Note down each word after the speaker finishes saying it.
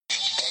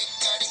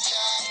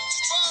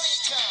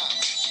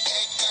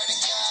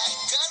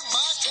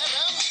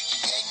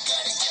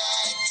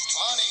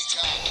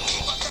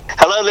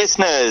Hello,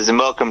 listeners, and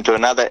welcome to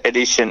another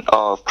edition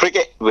of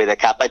Cricket with a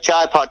Cup of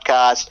Chai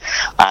podcast.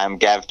 I'm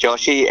Gav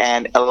Joshi,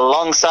 and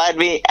alongside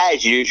me,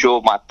 as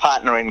usual, my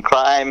partner in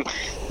crime,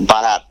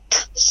 Bharat.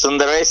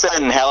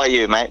 Sundaresan, how are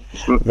you, mate?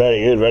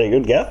 Very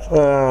good, Gav.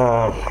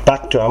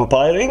 Back to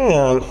umpiring.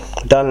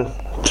 Done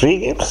 3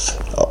 games,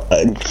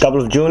 a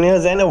couple of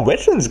juniors and a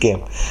veterans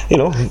game. You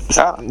know,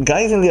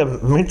 guys in their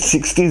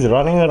mid-60s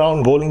running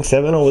around bowling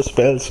 7-over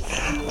spells.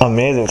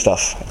 Amazing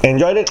stuff.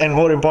 Enjoyed it, and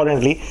more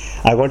importantly,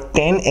 I got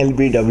 10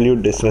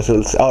 LBW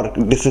dismissals or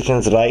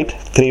decisions right.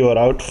 3 were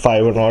out,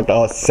 5 were not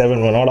out,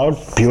 7 were not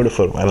out.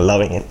 Beautiful, I'm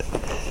loving it.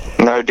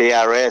 No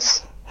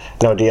DRS.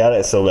 No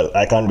DRS, so well,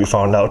 I can't be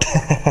found out.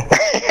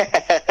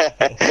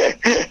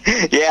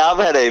 Yeah, I've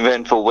had an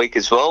eventful week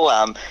as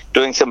well.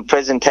 Doing some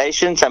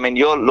presentations. I mean,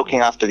 you're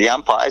looking after the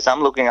umpires.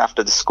 I'm looking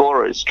after the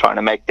scorers, trying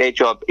to make their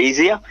job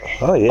easier.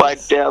 Oh,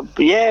 yes.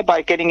 But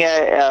by getting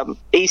a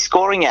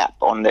e-scoring app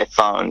on their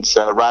phones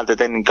rather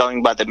than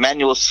going by the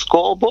manual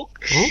scorebook.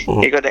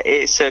 You got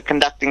to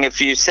conducting a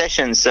few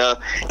sessions. So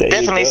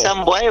definitely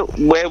some way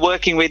we're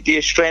working with the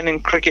Australian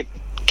cricket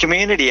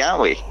community,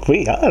 aren't we?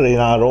 We are in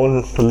our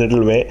own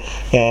little way,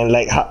 and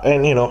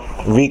you know,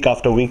 week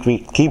after week we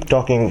keep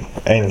talking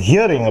and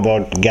hearing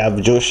about Gav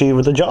Joshi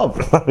with a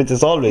job, which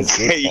is always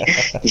good.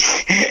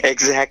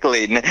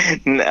 Exactly.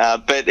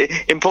 But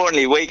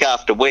importantly, week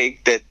after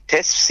week, the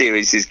Test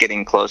series is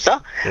getting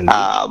closer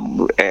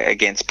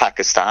against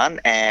Pakistan,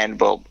 and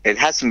well, it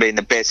hasn't been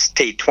the best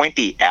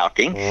T20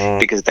 outing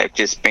because they've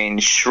just been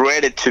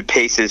shredded to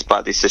pieces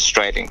by this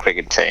Australian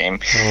cricket team.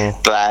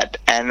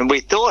 And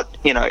we thought,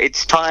 you know,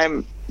 it's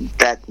time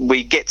that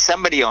we get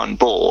somebody on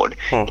board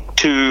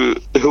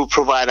who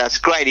provide us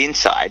great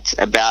insights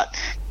about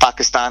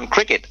Pakistan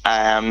cricket.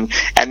 And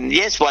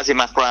yes,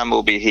 Wazim Akram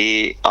will be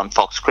here on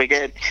Fox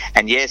Cricket,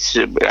 and yes,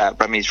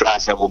 Ramiz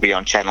Raza will be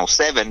on Channel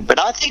 7, but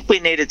I think we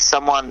needed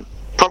someone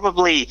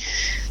probably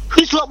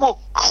who's a lot more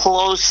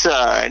closer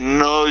and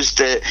knows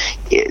the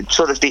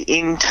sort of the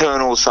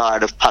internal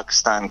side of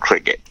Pakistan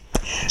cricket.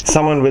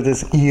 Someone with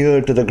his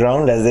ear to the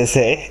ground, as they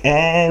say.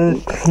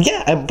 And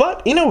yeah,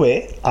 but in a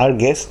way, our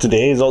guest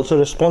today is also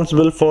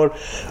responsible for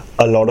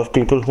a lot of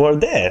people who are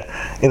there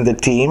in the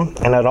team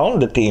and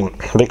around the team,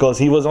 because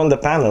he was on the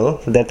panel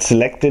that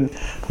selected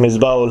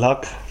Misbah ul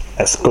Haq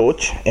as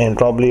coach and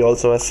probably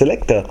also as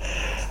selector.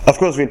 Of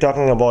course, we're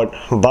talking about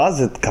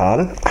Bazid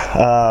Khan,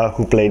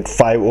 who played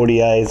 5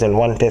 ODIs and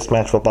 1 test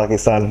match for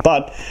Pakistan,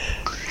 but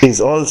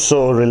is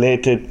also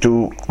related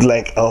to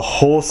like a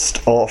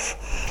host of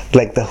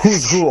like the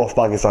who's who of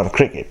Pakistan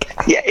cricket.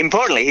 Yeah,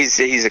 importantly,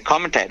 he's a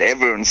commentator.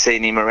 Everyone's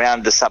seen him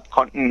around the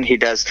subcontinent. He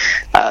does,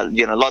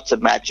 lots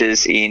of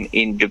matches in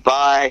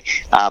Dubai,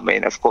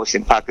 and of course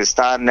in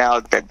Pakistan now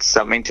that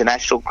some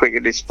international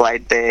cricket is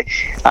played there.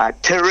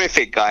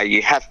 Terrific guy.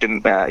 You have to,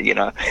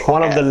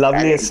 one of the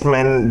loveliest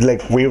men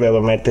like we've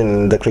ever met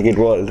in the cricket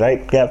world,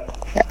 right? Yeah.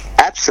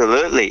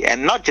 Absolutely,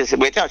 and we're not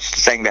just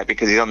saying that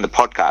because he's on the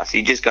podcast.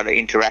 You just got to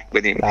interact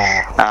with him.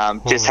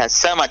 Just has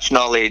so much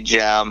knowledge.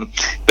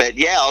 But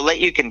yeah, I'll let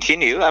you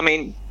continue. I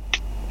mean,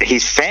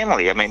 his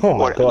family. I mean,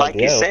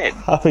 you said.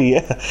 Oh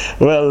yeah.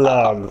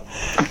 Well,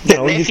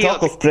 you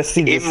talk of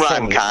prestigious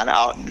Imram Khan.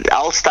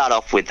 I'll start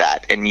off with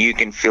that, and you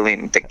can fill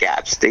in the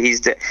gaps. He is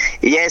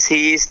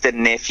the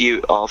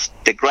nephew of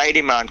the great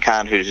Imran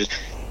Khan, who's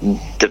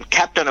the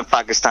captain of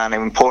Pakistan,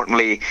 and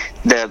importantly,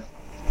 the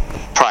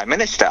Prime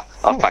Minister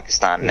of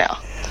Pakistan now.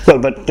 Well,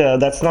 but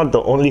that's not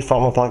the only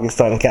former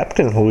Pakistan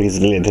captain who he's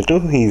related to.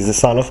 He's the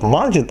son of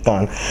Majid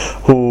Khan,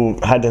 who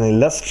had an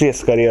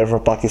illustrious career for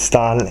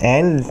Pakistan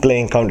and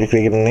playing county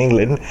cricket in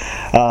England.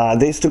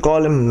 They used to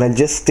call him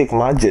Majestic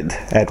Majid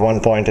at one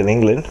point in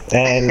England,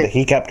 and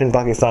he captained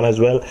Pakistan as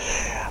well.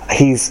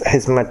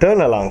 His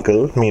maternal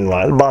uncle,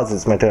 meanwhile,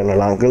 Bazid's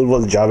maternal uncle,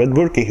 was Javed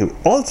Burki, who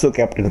also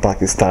captained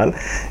Pakistan.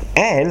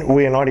 And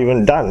we are not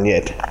even done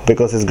yet,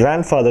 because his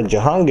grandfather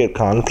Jahangir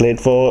Khan played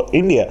for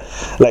India.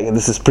 Like,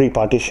 this is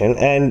pre-partition,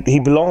 and he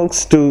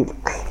belongs to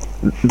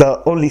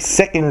the only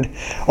second,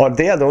 or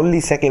they are the only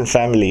second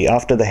family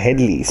after the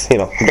Headleys,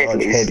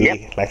 George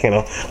Headley,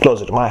 yep.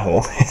 Closer to my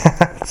home.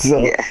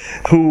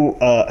 Who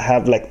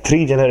have like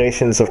 3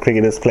 generations of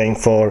cricketers playing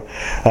for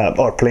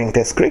or playing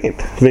test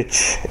cricket,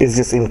 which is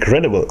just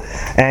incredible.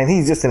 And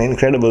he's just an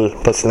incredible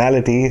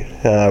personality.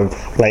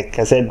 Like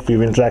I said, we've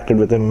interacted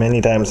with him many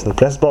times in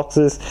press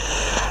boxes.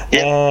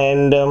 Yep.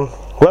 And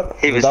well,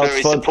 he was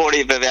very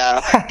supportive of our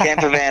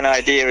camper van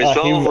idea as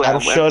well. I'm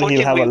sure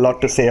he'll have a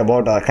lot to say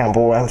about our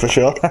camper van for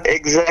sure.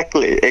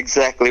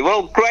 Exactly.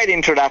 Well, great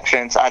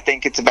introductions. I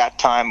think it's about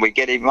time we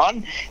get him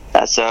on.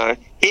 So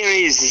here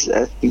is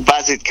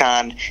Bazid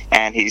Khan,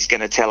 and he's going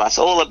to tell us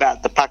all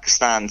about the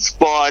Pakistan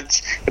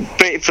squads,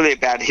 briefly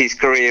about his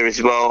career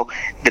as well,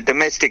 the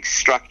domestic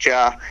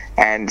structure,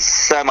 and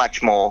so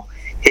much more.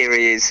 Here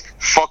he is,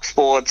 Fox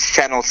Sports,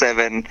 Channel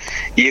 7.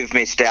 You've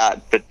missed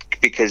out, but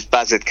because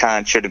Bazid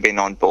Khan should have been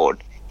on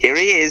board. Here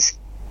he is,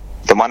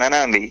 the one and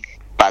only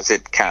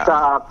Bazid Khan.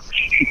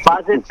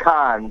 Bazid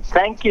Khan,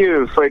 thank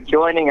you for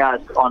joining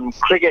us on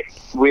Cricket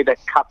with a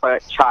Cup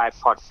of Chai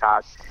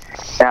podcast.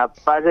 Now,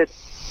 Bazid,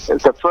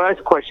 the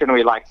first question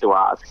we like to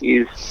ask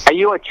is, are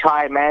you a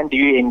chai man? Do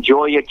you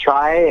enjoy your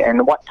chai,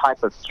 and what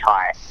type of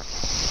chai?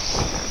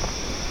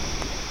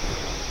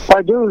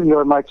 I do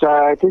enjoy my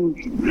chai. I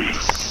think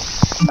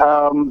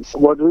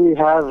what we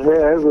have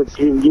here, which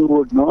you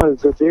would know,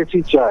 is the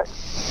desi chai.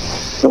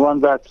 The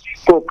one that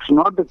cooks,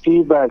 not the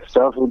tea bag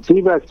stuff. The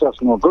tea bag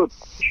stuff's no good.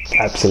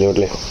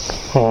 Absolutely.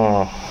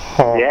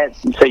 Yeah,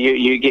 so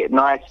you get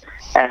nice.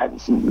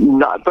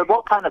 But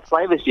what kind of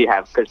flavors do you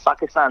have? Because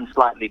Pakistan's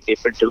slightly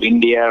different to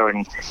India,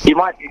 and do you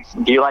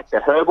like the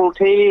herbal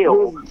tea,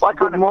 or what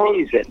kind of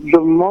tea is it? The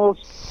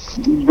most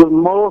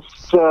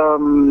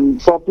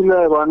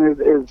popular one is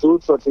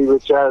Doodh Patti,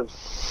 which has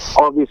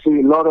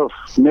obviously a lot of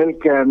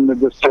milk and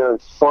just a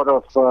spot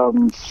of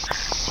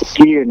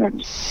tea in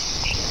it.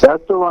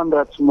 That's the one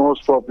that's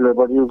most popular.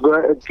 But you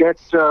get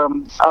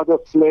other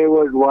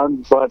flavored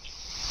ones, but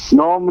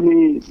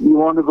normally you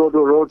want to go to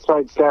a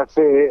roadside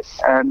cafe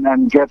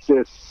and get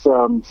this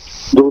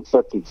Doodh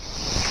Patti.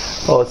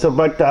 Oh, so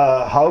but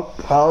how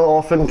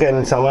often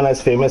can someone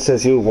as famous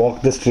as you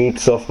walk the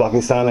streets of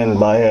Pakistan and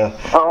buy a?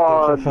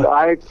 Oh,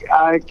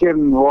 I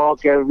can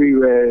walk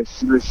everywhere.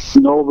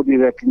 Nobody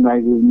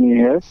recognizes me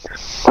here.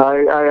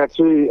 I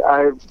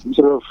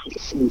sort of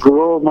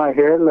grow my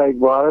hair like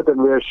Bharat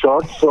and wear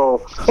shorts,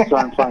 so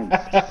I'm fine.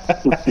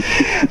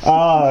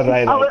 Oh,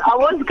 right. I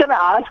was going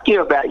to ask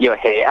you about your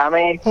hair. I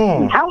mean,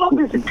 how long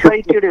does it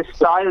take you to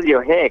style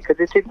your hair? Because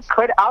it's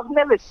incredible. I've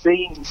never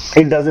seen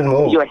It doesn't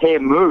move. your hair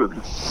move.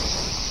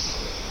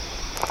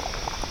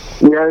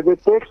 Yeah,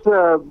 it takes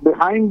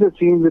behind the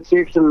scenes. It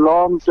takes a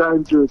long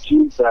time to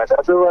achieve that.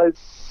 Otherwise,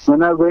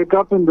 when I wake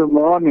up in the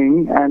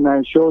morning and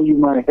I show you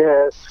my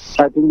hair,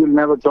 I think you'll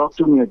never talk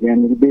to me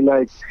again. It'll be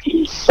like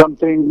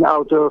something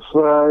out of,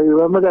 you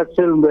remember that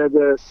film where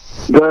the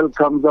girl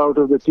comes out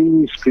of the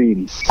TV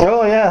screen?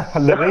 Oh yeah,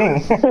 The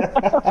Ring.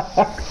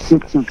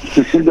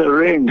 The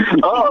Ring.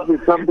 Oh,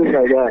 something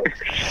like that.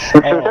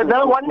 So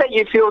no wonder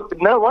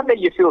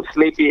you feel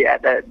sleepy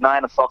at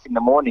 9 o'clock in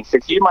the morning,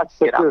 because you must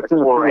get up at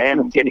 4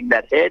 a.m. getting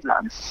that hair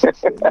done.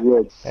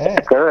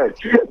 Yes,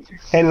 correct.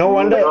 And no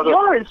wonder.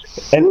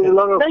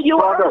 You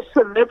are a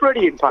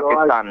celebrity in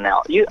Pakistan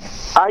now.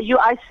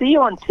 I see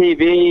you on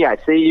TV. I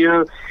see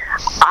you.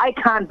 I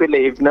can't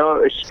believe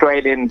no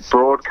Australian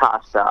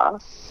broadcaster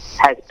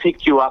has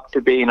picked you up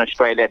to be in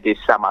Australia this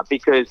summer,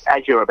 because,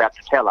 as you're about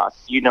to tell us,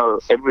 you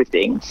know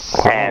everything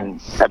and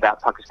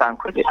about Pakistan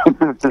cricket.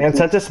 And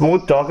such a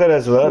smooth talker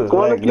as well,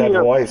 like that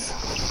voice.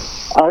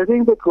 I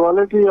think the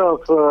quality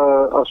of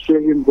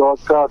Australian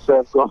broadcasts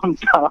have gone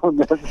down.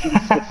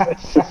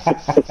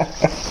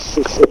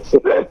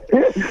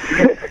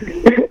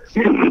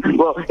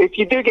 Well, if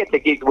you do get the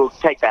gig, we'll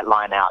take that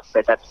line out,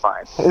 but that's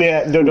fine.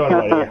 Yeah, don't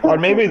worry. Or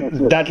maybe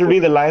that will be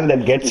the line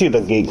that gets you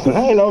the gig.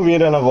 You know,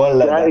 we're in a world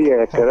like that.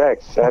 Yeah,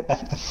 correct.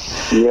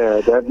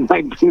 That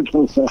might be the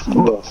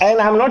one. And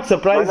I'm not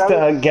surprised,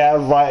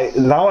 Gav, why.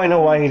 Now I know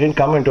why he didn't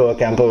come into a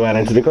camper van.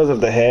 It's because of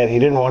the hair. He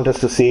didn't want us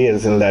to see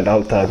us in that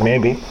avatar,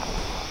 maybe.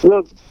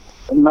 Look,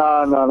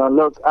 no.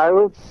 Look,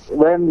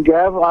 when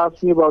Gav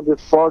asked me about this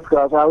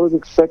podcast, I was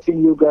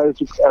expecting you guys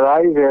to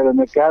arrive here in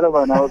a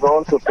caravan. I was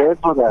all prepared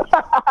for that.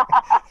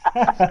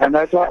 And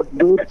I thought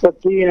Doodh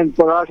Patti and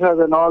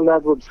parathas and all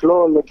that would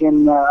flow,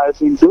 I've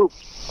been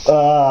duped.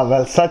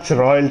 Well, such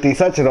royalty,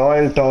 such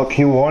royal talk.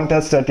 You want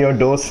us at your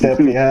doorstep,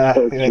 yeah.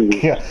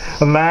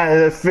 A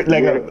man,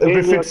 like a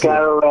your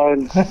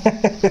caravan.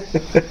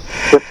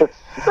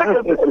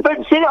 But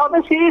on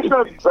a serious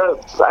note,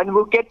 and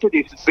we'll get to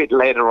this a bit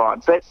later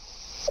on, but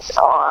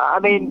I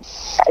mean,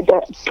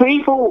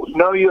 people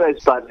know you as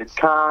Bazid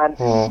Khan.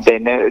 They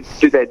know.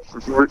 Do they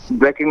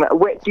recognize?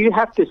 Do you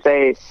have to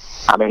say?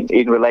 I mean,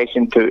 in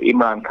relation to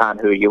Imram Khan,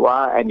 who you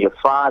are, and your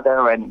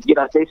father, and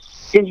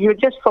you're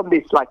just from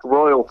this like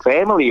royal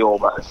family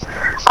almost.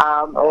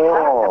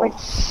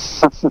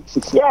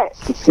 Yeah.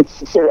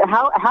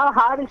 How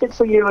hard is it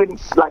for you in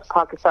like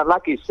Pakistan?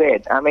 Like you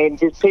said, I mean,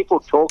 just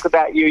people talk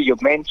about you. You're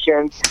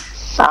mentioned.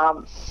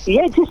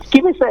 Just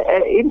give us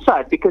an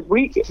insight, because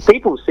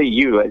people see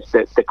you as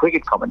the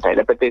cricket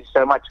commentator, but there's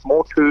so much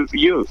more to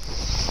you.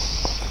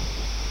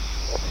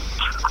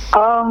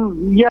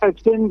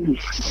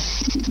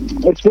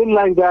 It's been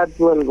like that.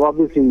 Well,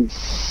 obviously,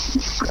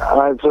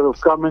 I've sort of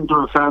come into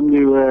a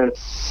family where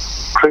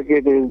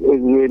cricket is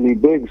really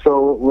big.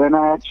 So when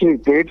I actually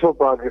played for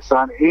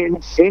Pakistan,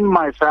 in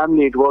my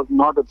family, it was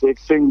not a big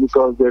thing,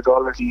 because they'd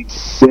already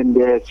been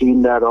there,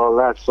 seen that, all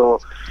that. So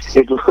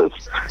it was,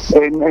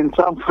 in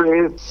some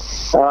ways,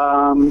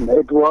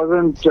 it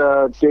wasn't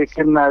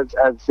taken as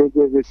big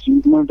an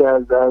achievement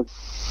as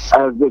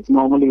it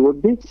normally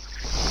would be.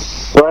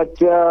 But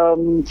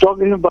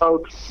talking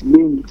about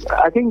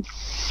I think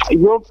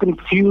you're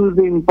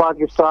confusing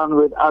Pakistan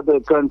with other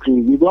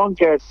countries. You don't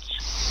get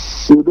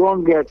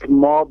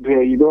mob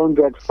here. You don't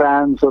get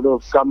fans sort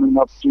of coming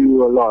up to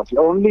you a lot.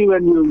 Only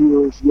when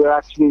you're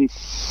actually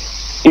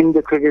in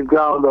the cricket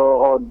ground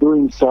or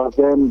doing stuff,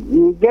 then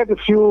you get a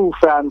few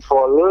fan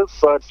followers,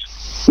 but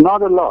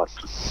not a lot.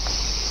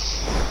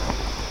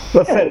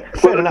 Well,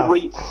 fair enough.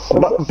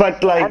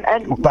 But like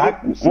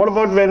back, what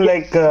about when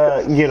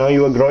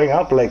you were growing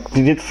up? Like,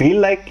 did it feel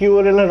like you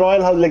were in a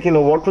royal house? Like,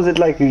 what was it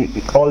like?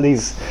 All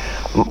these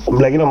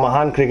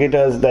Mahan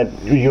cricketers that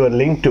you were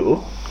linked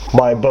to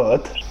by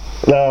birth.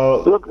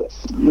 Look,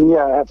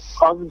 yeah,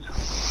 I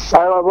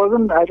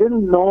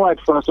didn't know at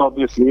first.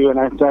 Obviously,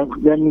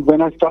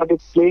 when I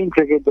started playing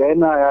cricket,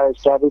 then I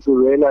started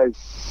to realize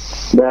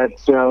that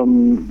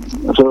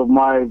sort of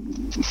my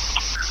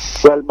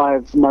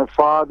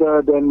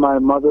father, then my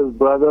mother's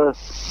brother,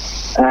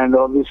 and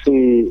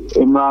obviously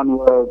Imran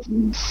were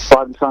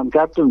Pakistan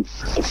captains.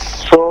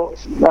 So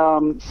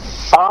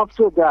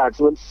after that,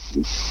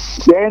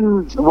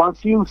 then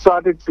once you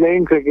started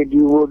playing cricket,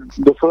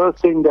 the first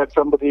thing that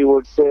somebody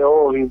would say,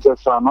 "Oh, he's the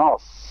son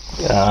of."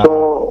 Yeah.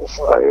 So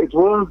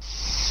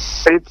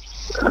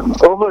it's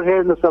over here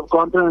in the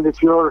subcontinent.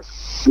 If you're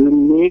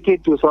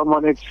related to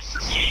someone, it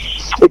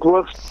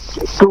works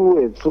two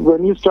ways.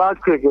 When you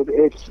start cricket,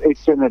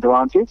 it's an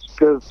advantage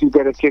because you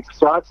get a kick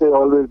start. They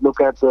always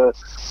look at the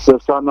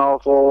son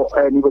of or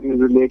anybody who's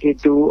related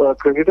to a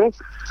cricketer.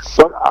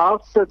 But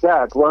after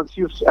that, once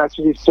you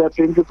actually step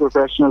into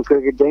professional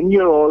cricket, then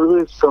you're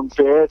always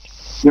compared.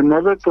 You're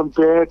never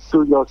compared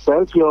to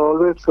yourself. You're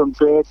always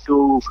compared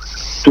to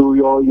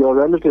your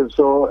relatives.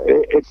 So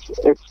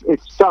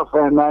it's tough,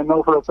 and I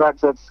know for a fact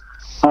that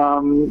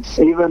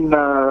even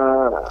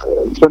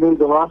Sunil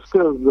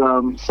Gavaskar's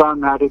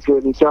son had it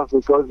really tough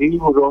because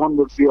Rohan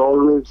would be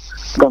always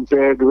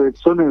compared with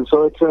Sunil.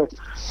 So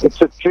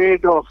it's a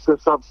trait of the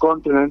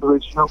subcontinent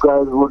which you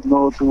guys would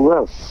know too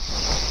well.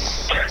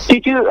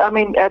 Did you, at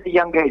a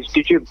young age,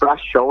 did you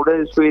brush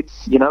shoulders with,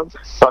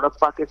 sort of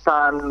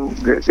Pakistan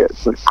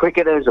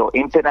cricketers or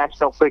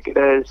international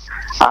cricketers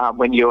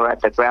when you were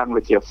at the ground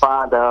with your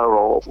father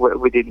or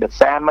within the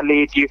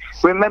family? Do you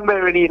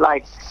remember any,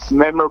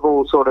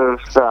 memorable sort of,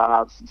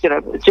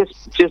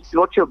 just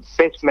what's your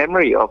best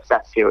memory of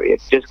that period,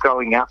 just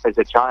growing up as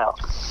a child?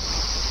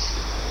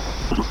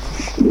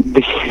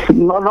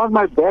 Not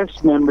my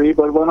best memory,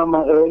 but one of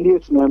my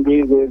earliest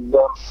memories is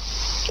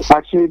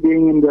actually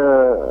being in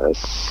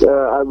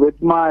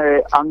with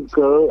my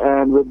uncle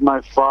and with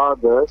my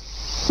father.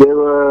 They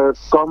were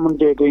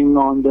commentating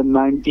on the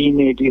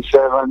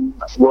 1987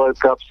 World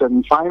Cup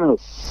semi-final,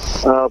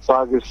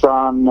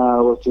 Pakistan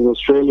versus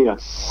Australia.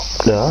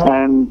 Yeah.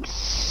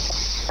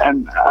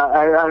 And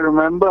I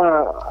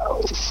remember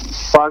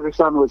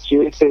Pakistan was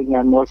chasing,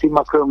 and Wasim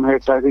Akram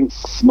hit, I think,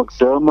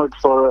 McDermott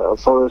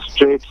for a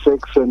straight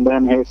six, and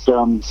then hit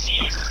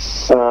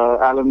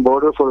Alan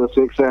Border for a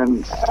six,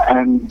 and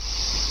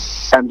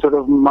sort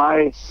of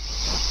my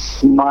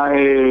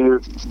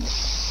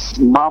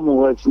Mamu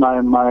was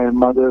my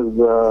mother's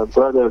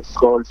brother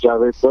called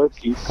Javed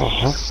Burki.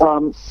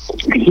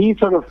 He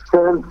sort of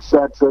felt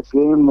that the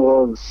game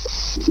was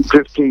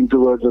drifting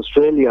towards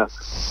Australia,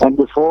 and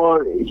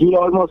before he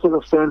almost sort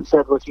of sensed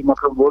that Wasim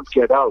Akram would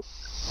get out,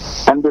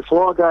 and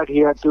before that he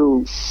had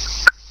to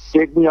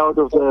take me out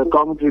of the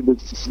commentary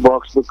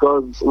box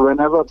because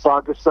whenever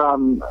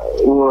Pakistan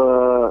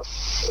were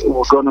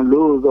going to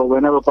lose, or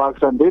whenever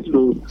Pakistan did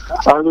lose,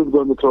 I was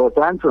going to throw a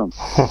tantrum.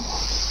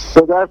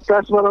 So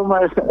that's one of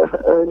my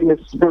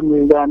earliest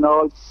memories, and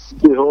the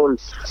whole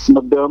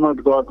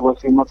McDermott got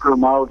Wasim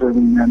Akram out,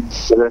 and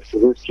the rest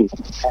is history.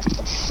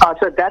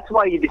 So that's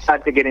why you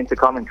decided to get into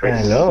commentary.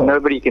 Hello.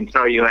 Nobody can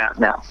throw you out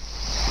now.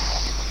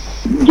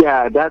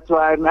 Yeah, that's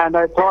why, and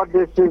I thought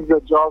this is a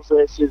job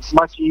which is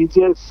much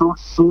easier, so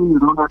soon. You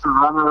don't have to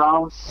run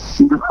around,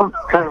 you don't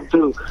have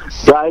to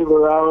drive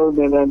around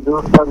and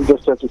do stuff. You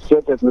just have to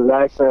sit and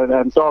relax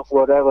and talk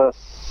whatever,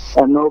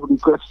 and nobody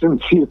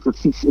questions you.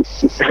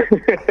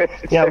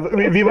 Yeah,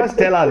 we must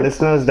tell our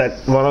listeners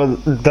that one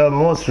of the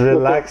most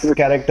relaxed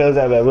characters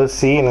I've ever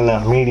seen in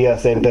a media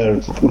center,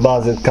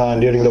 Bazid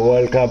Khan, during the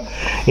World Cup.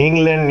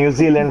 England, New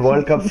Zealand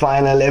World Cup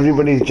final,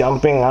 everybody's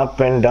jumping up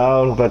and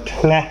down, but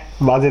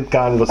Bazid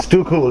Khan was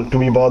too cool to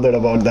be bothered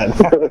about that.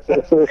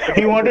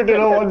 He wanted to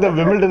know what the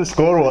Wimbledon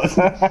score was.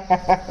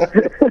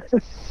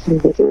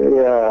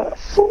 Yeah.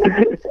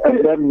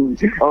 And then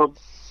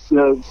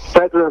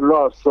Federer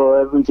lost, so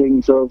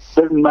everything, so it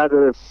didn't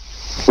matter if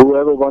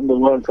whoever won the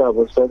World Cup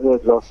was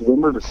Federer lost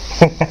Wimbledon.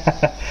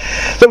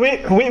 So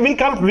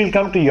we'll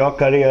come to your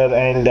career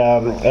and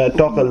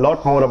talk a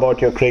lot more about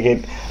your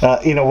cricket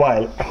in a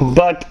while.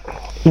 But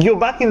you're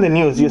back in the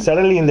news. You're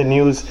suddenly in the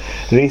news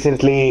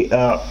recently.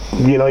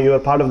 You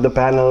were part of the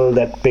panel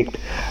that picked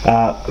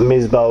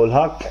Misbah ul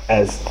Haq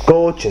as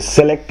coach, as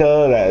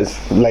selector, as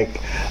the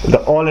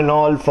all in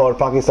all for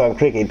Pakistan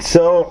cricket.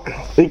 So,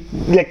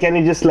 can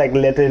you just let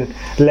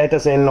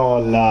us in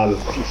on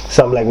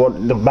some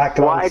what the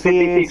background is?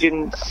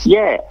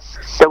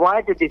 So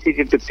why the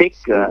decision to pick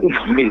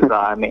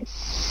Misbah?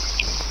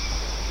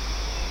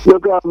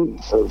 Look,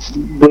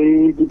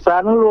 the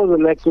panel was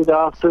elected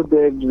after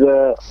they'd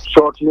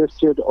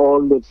shortlisted all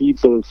the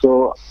people.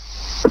 So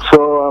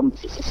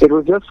it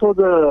was just for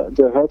the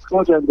head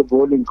coach and the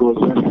bowling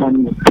coach,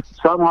 and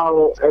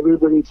somehow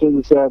everybody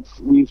thinks that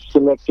we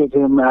selected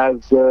him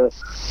as the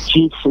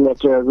chief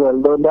selector as well.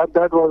 No,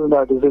 that wasn't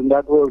our decision.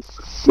 That was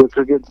the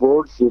cricket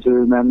board's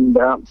decision, and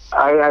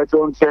I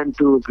don't tend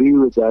to agree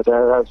with that.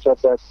 I've said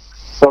that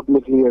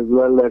publicly as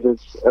well, that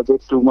it's a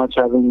bit too much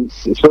having,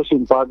 especially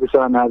in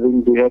Pakistan,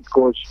 having the head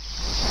coach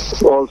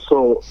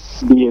also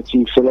be a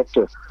chief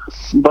selector.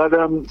 But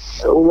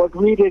what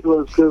we did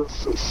was, because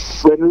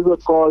when we were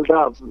called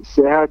up,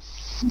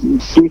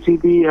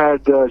 PCB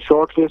had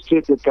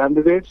shortlisted the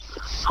candidates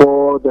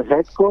for the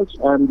head coach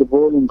and the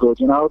bowling coach,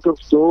 and out of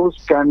those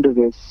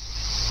candidates,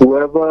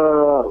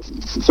 whoever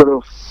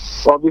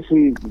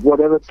obviously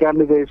whatever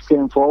candidates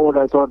came forward,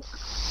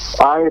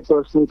 I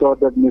personally thought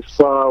that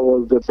Misbah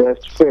was the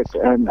best fit,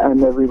 and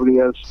everybody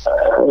else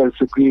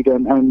agreed,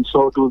 and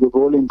so too the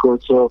bowling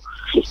coach. So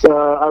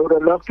I would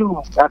have loved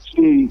to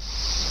actually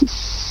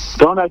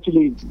done it,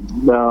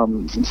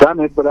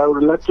 but I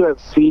would love to have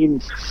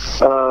seen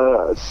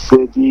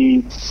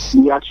the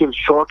actual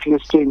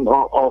shortlisting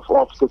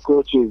of the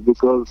coaches,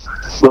 because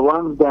the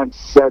ones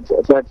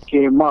that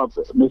came up,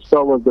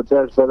 Misbah was the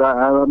best, but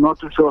I'm not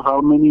too sure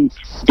how many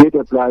did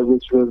apply,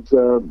 which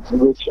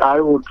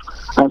I'm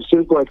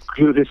still quite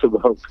curious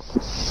about.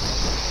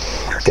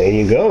 There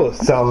you go.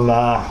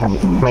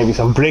 Maybe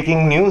some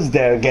breaking news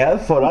there,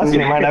 Gav, for us. We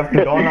might have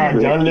to don our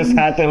journalist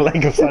hat and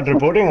start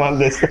reporting on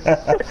this.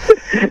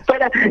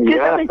 But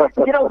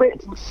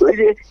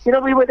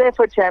we were there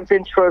for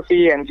Champions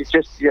Trophy and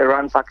just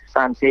run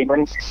Pakistan team,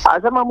 and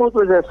Azam Mahmood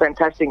was a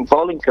fantastic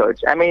bowling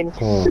coach. I mean,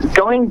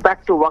 going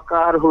back to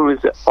Waqar, who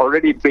has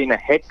already been a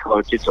head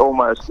coach, it's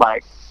almost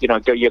like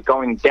you're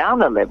going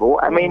down a level.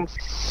 I mean,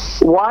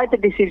 why the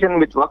decision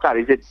with Waqar?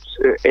 Is it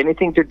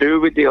anything to do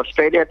with the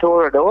Australia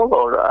tour at all,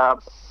 or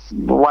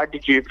why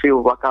did you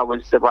feel Waqar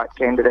was the right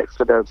candidate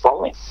for the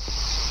bowling?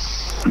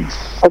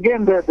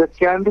 Again, the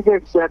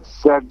candidates that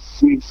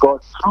we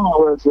got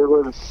through,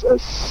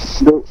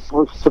 the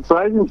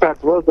surprising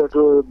fact was that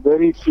there were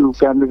very few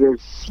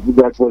candidates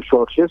that were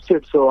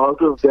shortlisted. So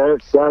out of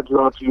that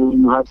lot,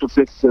 you had to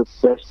pick the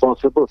best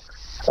possible.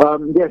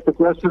 Yes, the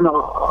question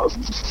of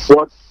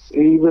what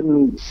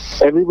even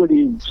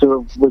everybody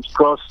which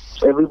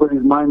crossed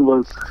everybody's mind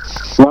was,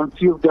 once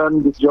you've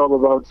done the job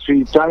about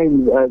 3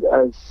 times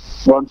as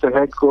once a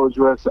head coach,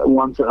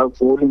 once a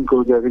bowling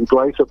coach, I think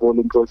twice a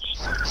bowling coach,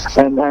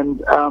 and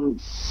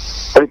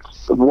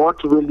it's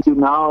what will you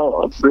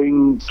now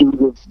bring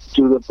to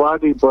the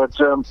party? But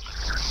the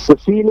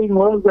feeling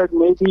was that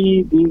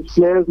maybe these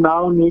players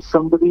now need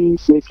somebody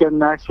they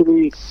can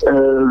actually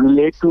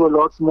relate to a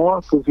lot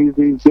more, because he's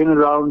been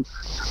around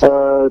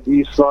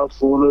these fast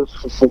bowlers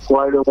for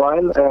quite a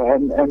while,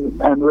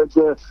 and with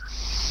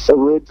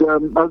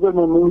other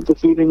moments, the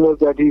feeling was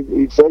that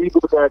he's very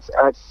good at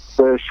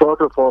the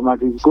shorter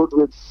format. He's good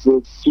with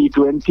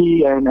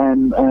T20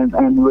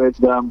 and with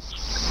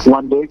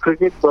one-day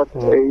cricket, but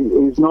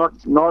he's not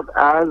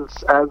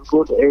as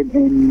good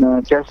in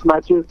test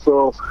matches.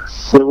 So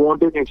they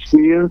wanted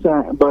experience,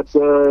 but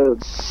the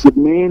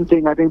main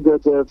thing, I think,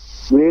 that the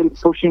real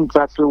pushing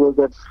factor was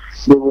that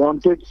they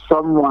wanted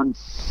someone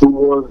who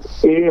was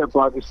a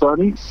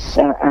Pakistani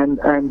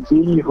and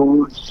B, who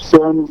would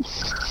spend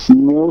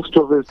most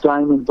of his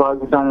time in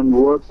Pakistan and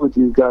work with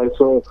these guys.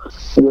 So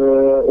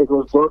it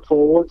was brought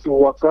forward to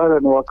Waqar,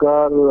 and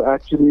Waqar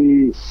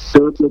actually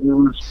told that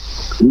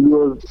he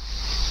was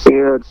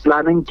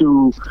planning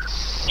to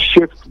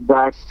shift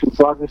back to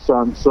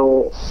Pakistan.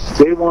 So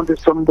they wanted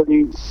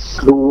somebody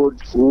who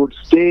would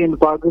stay in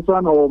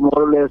Pakistan, or more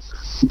or less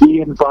be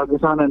in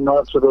Pakistan, and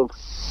not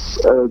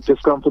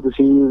just come for the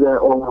series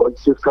or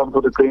just come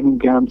for the training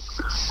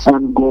camps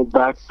and go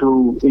back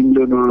to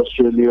England or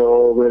Australia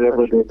or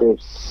wherever they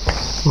base.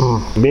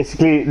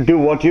 Basically do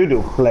what you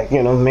do, make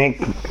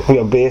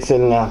your base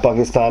in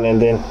Pakistan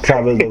and then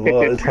travel the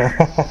world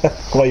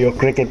for your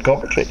cricket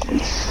commentary.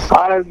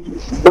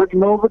 But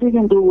nobody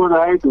can do what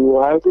I do.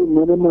 I do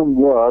minimum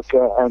work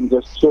and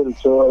just chill.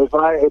 So if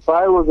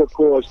I was a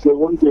coach, they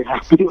wouldn't be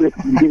happy with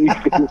me.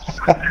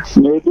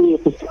 Maybe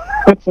if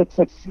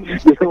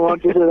they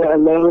wanted an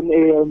 11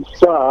 a.m.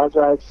 start,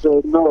 I'd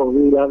say no,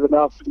 we'll have an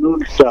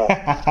afternoon start.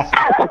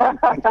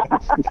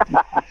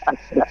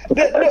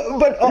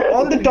 But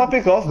on the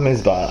topic of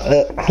Misbah,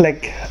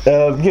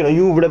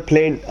 you would have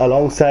played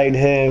alongside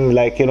him,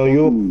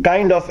 you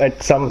kind of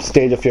at some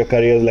stage of your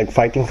career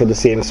fighting for the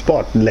same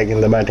spot, in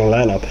the batting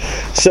lineup.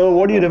 So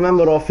what do you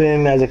remember of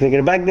him as a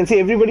cricketer back then? See,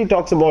 everybody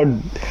talks about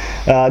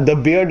the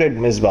bearded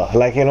Misbah,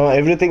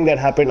 everything that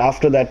happened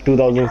after that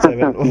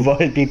 2007 World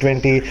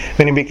T20,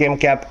 when he became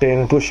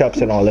captain,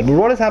 push-ups and all that. But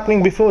what is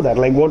happening before that?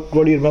 What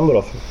do you remember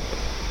of him?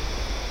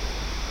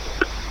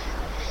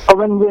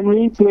 When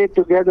we played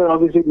together,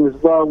 obviously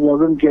Misbah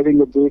wasn't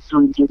getting a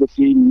breakthrough into the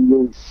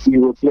team. We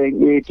were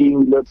playing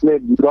 18. We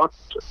played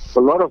a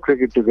lot of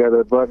cricket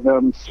together, but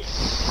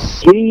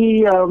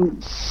he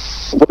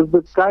was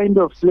the kind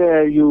of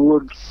player you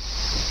would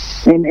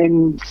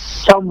in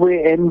some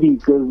way envy,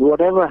 because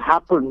whatever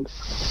happened,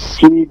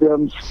 he'd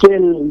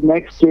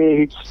next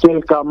day he'd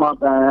still come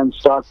up and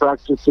start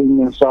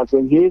practicing and start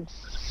playing.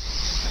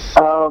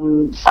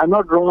 I'm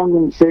not wrong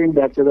in saying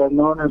that, because I've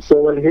known him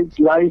so well. His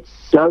life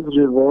does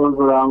revolve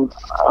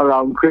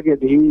around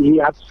cricket. He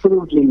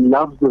absolutely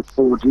loves the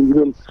sport. He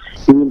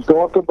will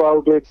talk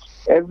about it.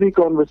 Every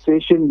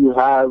conversation you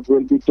have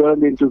will be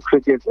turned into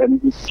cricket,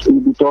 and he'll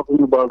be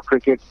talking about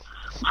cricket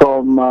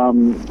from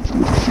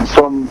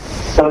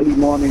early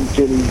morning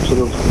till sort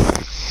of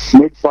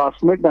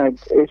past midnight.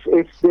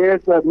 If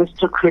there's a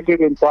Mr.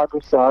 Cricket in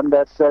Pakistan,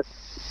 that's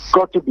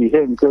got to be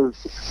him, because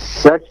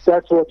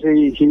that's what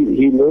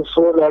he lives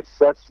for.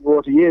 That's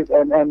what he is,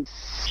 and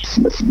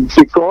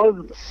because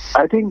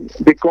I think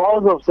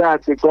because of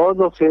that, because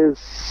of his,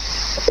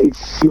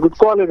 you would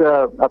call it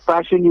a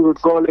passion, you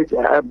would call it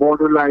a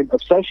borderline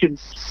obsession.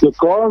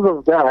 Because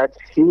of that,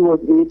 he was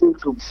able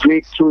to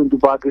break through into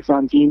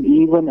Pakistan team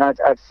even at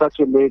such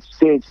a late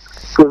stage.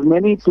 Because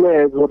many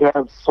players would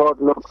have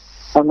thought, look,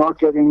 I'm not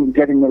getting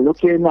a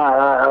look in.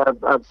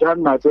 I've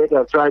done my bit.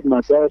 I've tried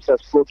my best.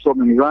 I've scored so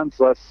many runs,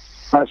 but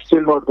I've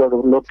still not got a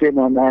look in,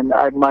 and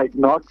I might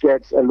not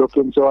get a look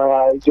in. So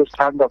I just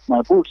hang up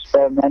my boots.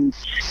 And then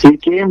he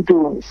came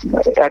to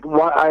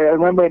I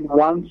remember in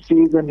one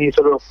season he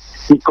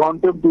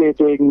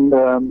contemplating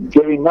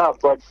giving up,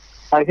 but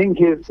I think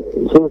his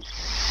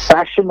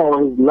passion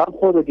or his love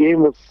for the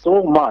game was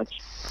so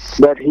much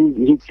that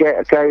he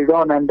carried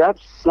on, and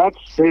that's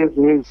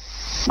his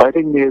I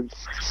think his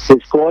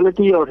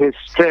quality or his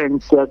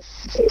strength that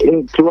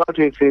throughout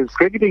his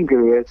cricketing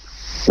career,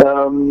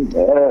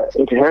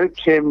 it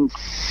helped him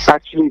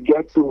actually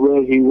get to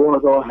where he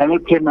was, or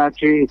helped him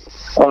actually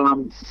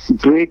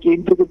break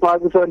into the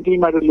Pakistan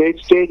team at a late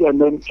stage and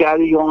then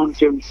carry on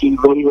till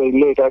very, very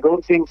late. I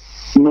don't think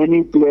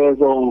any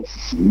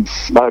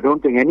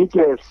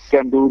players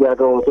can do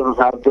that, or sort of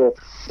have the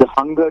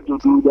hunger to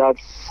do that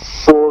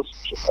post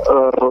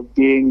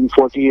being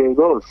 40 years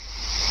old.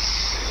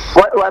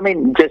 Well, I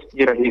mean, just,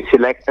 his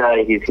selector,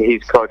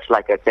 his coach,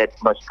 like I said,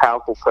 most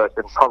powerful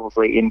person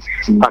probably in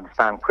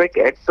Pakistan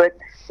cricket. But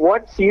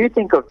what do you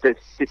think of this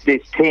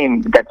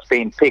team that's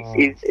been picked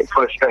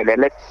for Australia?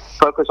 Let's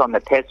focus on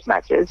the test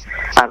matches.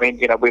 I mean,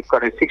 we've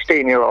got a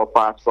 16-year-old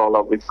fast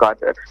bowler. We've got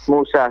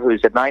Musa,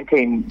 who's a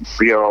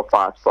 19-year-old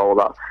fast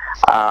bowler.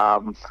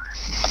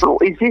 So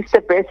is this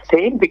the best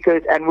team?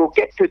 And we'll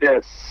get to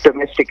the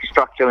domestic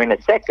structure in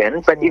a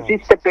second, but is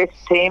this the best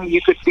team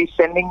you could be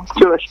sending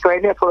to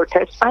Australia for a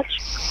test match?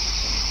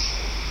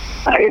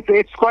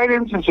 It's quite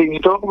interesting. You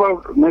talk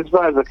about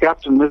Misbah as a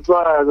captain.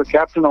 Misbah as a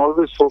captain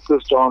always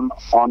focused on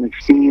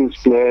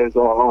experienced players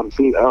or on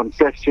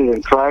tested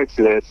and tried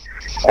players.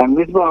 And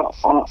Misbah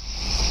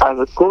as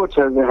a coach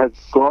has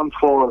gone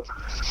for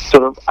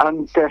sort of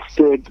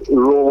untested,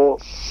 raw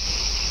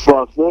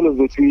fast bowlers,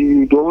 which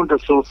we don't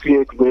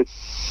associate with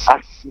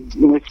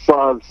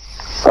Misbah's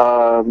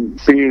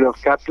period of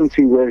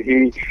captaincy, where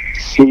he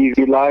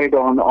relied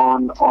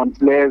on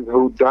players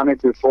who'd done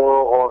it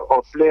before,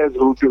 or players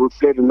who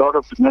played a lot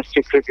of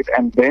domestic cricket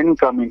and then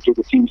come into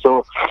the team.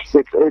 So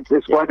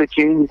it's quite a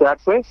change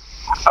that way.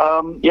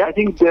 I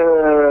think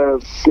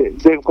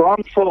they've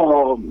gone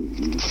for,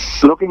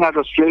 looking at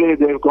Australia,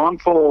 they've gone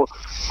for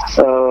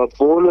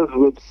bowlers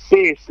with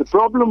pace. The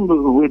problem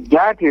with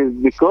that is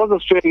because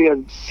Australia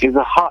is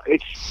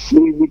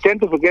we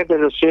tend to forget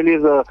that Australia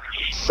is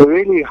a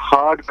really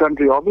hard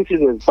country. Obviously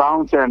there's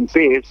bounce and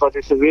pace, but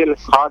it's a real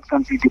hard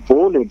country to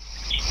bowl in.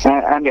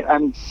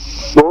 And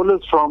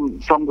bowlers from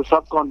the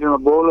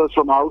subcontinent, bowlers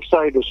from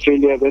outside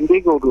Australia, when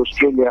they go to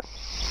Australia,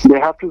 they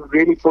have to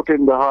really put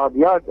in the hard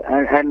yards,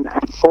 and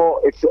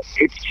so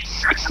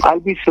I'll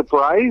be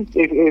surprised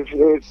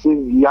if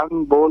these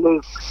young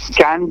bowlers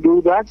can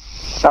do that.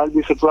 I'll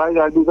be surprised.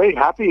 I'll be very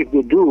happy if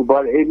they do,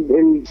 but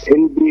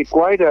it'll be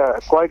quite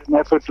an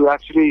effort to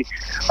actually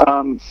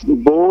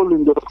bowl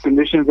in those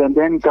conditions and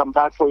then come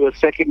back for your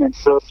second and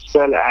third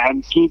spell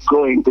and keep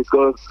going,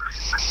 because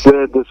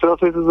the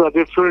surfaces are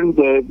different.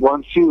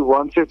 Once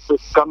it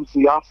becomes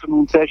the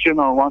afternoon session,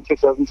 or once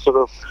it doesn't sort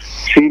of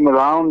stream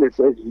around, it's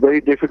very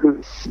difficult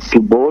to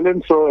bowl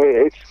in. So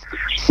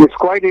it's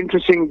quite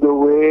interesting the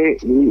way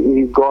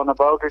he's gone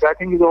about it. I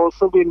think he's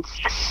also been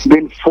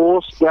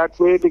forced that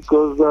way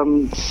because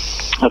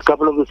a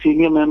couple of the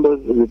senior members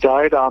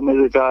retired.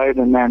 Amir retired,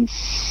 and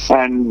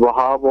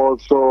Wahab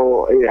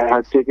also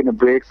has taken a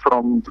break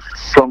from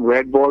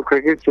red ball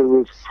cricket, so he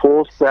was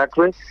forced that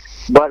way.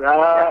 But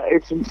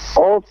it's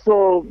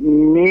also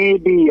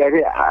maybe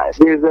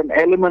there's an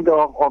element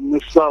of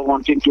Misbah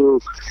wanting to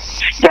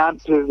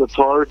stamp his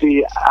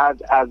authority as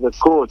a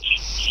coach,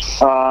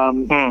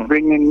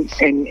 bringing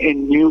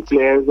in new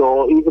players,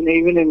 or even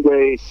in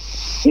the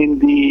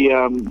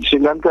Sri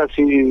Lanka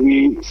series,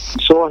 we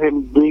saw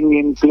him bring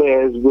in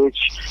players matches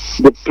which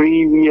the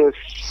previous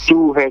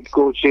two head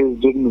coaches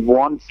didn't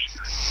want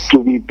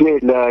to be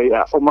played.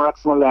 Umar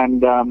Akmal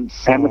and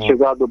Ahmed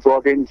Shehzad were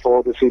brought in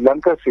for the Sri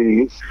Lanka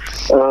series,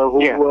 who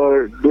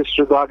were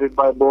disregarded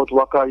by both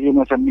Waqar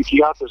Younis and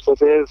Mickey Arthur. So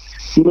there's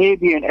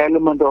maybe an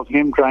element of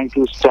him trying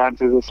to stamp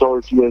his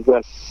authority as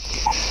well.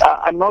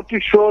 I'm not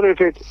too sure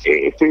if it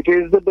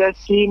is the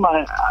best team.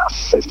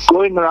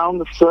 Going around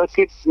the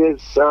circuit,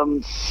 there's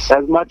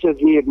as much as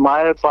we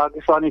admire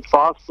Pakistani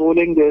fast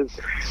bowling, there's,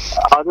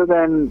 other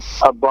than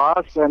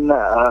Abbas and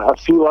a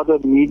few other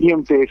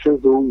medium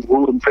pacers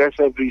who impress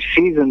every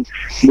season,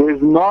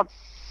 there's not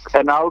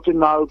an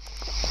out-and-out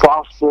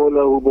fast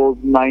bowler who bowls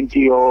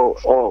 90 or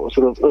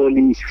sort of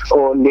early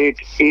or late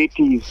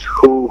 80s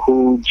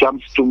who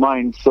jumps to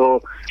mind.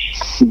 So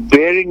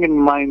bearing in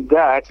mind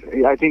that,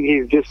 I think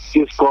he's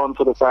just gone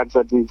for the fact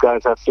that these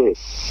guys have pace.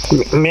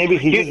 Maybe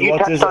he just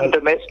watches a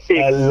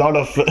lot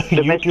of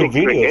YouTube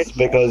videos,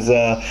 because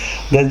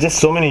there's just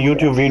so many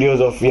YouTube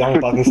videos of young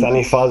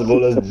Pakistani fast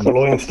bowlers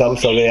blowing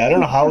stumps away. I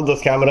don't know how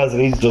those cameras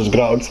reach those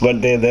grounds,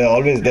 but they're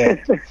always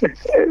there.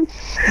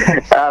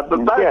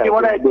 But you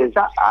want to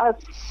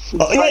ask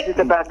about the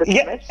domestic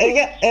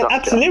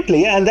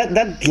absolutely, and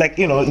that like,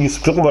 you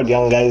spoke about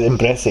young guys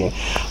impressing,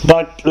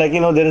 but like,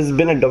 there has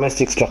been a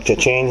domestic structure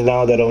change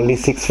now. There are only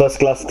 6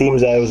 first-class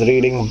teams I was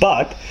reading,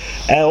 but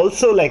I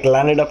also like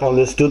landed up on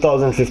this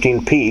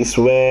 2015 piece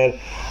where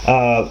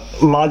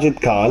Majid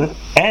Khan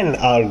and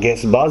our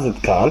guest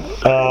Bazid Khan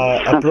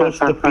approached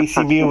the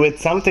PCB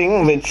with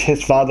something which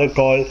his father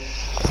called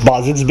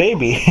Bazid's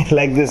baby,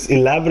 like this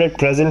elaborate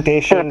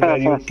presentation where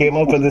you came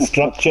up with this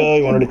structure,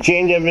 you wanted to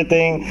change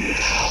everything.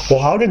 Well,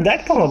 how did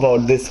that come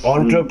about, this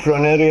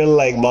entrepreneurial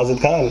like Bazid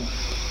Khan?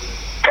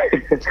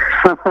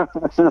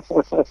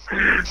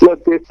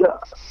 Look,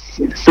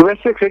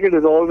 domestic cricket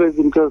has always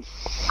been, because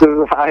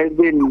I've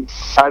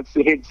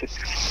played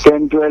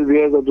 10, 12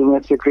 years of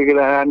domestic cricket,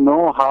 and I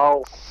know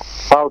how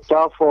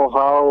tough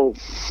or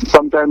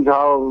sometimes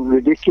how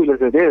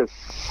ridiculous it is.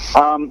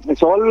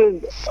 It's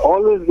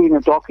always been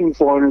a talking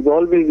point. It's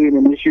always been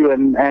an issue,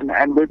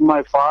 and with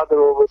my father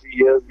over the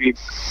years, we've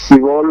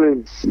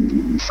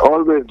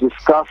always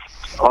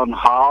discussed on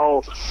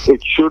how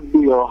it should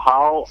be, or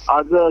how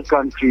other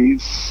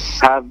countries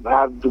have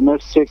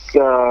domestic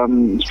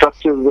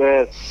structures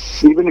where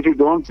even if you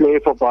don't play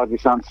for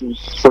Pakistan,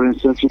 for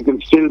instance, you can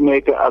still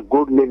make a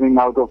good living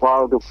out of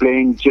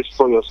playing just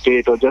for your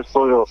state or just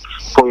for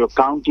your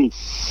county,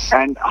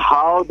 and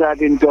how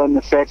that in turn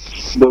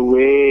affects the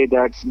way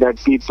that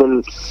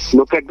people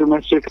look at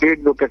domestic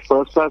cricket, look at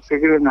first-class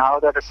cricket, and how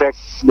that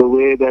affects the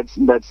way that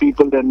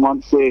people then,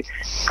 once they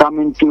come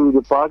into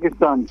the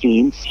Pakistan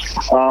team,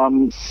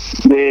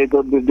 they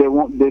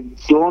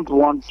don't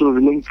want to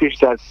relinquish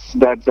that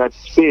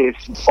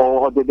space,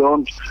 or they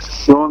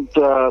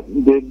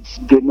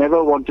they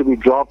never want to be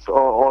dropped,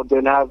 or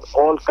they'll have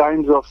all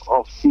kinds of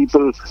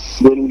people.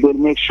 They'll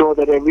make sure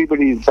that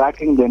everybody is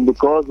backing them,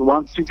 because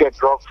once you get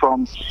dropped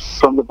from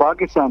the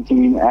Pakistan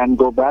team and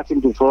go back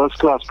into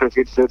first-class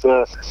cricket,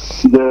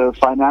 the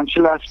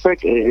financial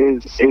aspect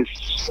is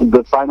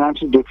the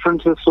financial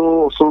difference is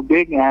so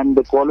big, and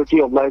the quality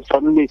of life,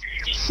 suddenly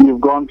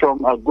you've gone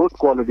from a good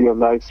quality of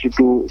life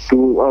to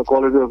a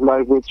quality of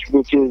life which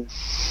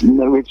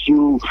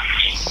you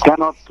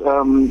cannot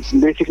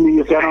basically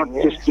you cannot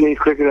just play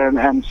cricket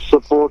and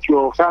support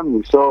your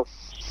family. So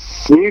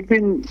we've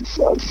been it's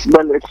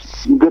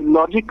the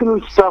logical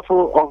stuff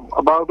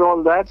about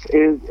all that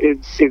is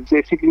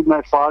basically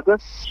my father,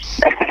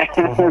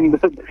 and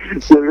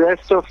the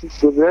rest of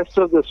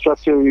the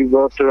structure we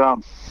worked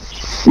around.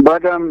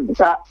 But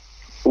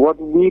what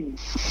we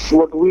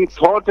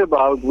thought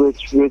about,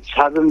 which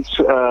hasn't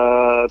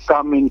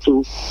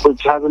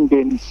which hasn't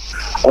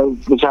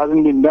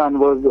been done,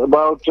 was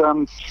about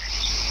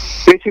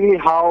basically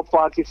how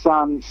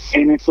Pakistan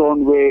in its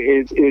own way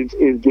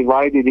is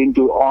divided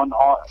into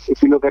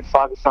if you look at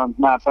Pakistan's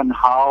map, and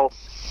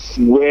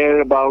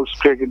whereabouts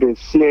cricket is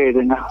played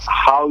and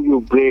how you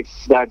break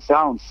that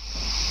down.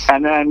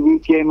 And then we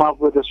came up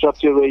with a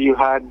structure where you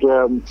had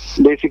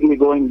basically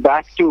going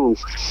back to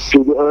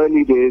the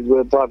early days,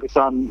 where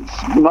Pakistan,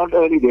 not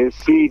early days,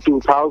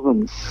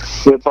 pre-2000,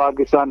 where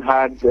Pakistan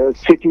had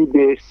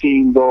city-based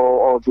teams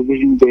or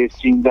division-based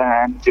teams,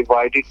 and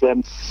divided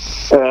them,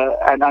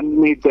 and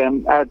underneath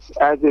them,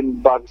 as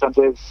in Pakistan,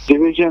 there's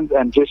divisions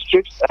and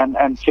districts,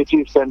 and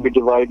cities can be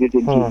divided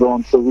into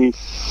zones. So we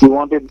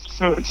wanted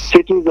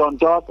cities on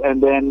top,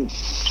 and then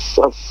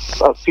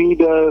a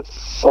feeder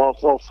of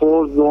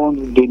 4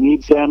 zones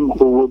beneath them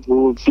who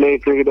would play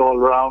cricket all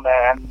around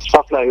and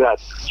stuff like that.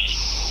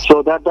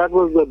 So that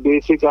was the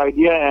basic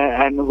idea,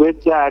 and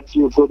with that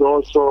you could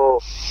also,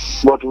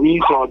 what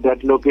we thought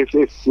that, look, if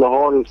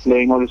Lahore is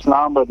playing or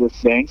Islamabad is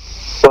playing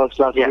first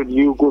class cricket,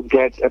 you could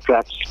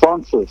attract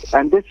sponsors.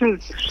 And this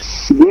is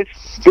this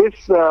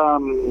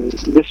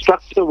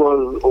structure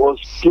was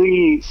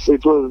pre.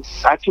 It was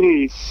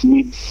actually,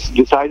 we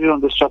decided on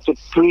the structure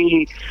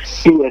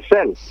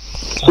pre-PSL.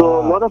 So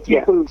a lot of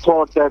people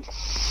thought that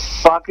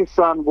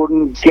Pakistan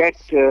wouldn't get.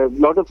 A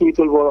lot of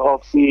people were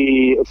of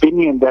the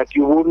opinion that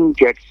you wouldn't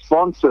get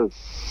sponsors.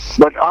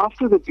 But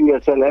after the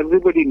PSL,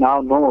 everybody now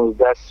knows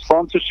that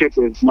sponsorship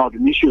is not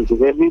an issue because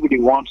everybody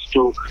wants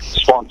to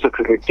sponsor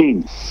cricket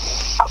teams.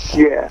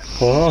 Yeah.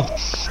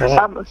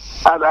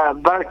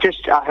 Bharat,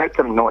 just I heard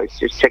some noise.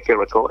 Just check your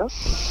recorder.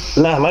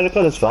 No, my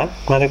record is fine.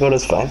 Like,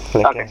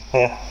 Okay.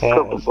 Yeah.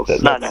 Cool.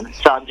 No.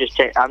 So I'm just.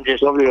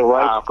 Probably your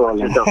wife's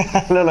calling.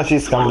 No,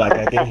 she's come back.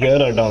 I can hear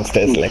her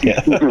downstairs.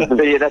 Yeah,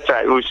 that's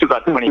right. We've still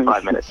got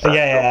 25 minutes.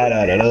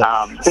 I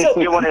know.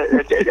 Do you want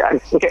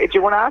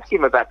to ask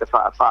him about the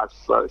fast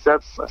flow? So,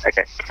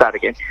 okay, start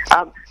again.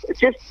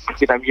 Just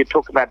you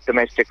talk about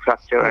domestic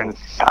structure, and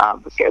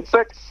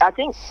but I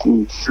think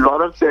a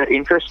lot of the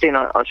interest in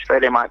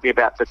Australia might be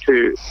about the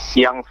two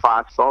young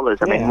fast bowlers.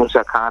 I mean,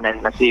 Misbah Khan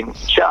and Naseem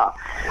Shah.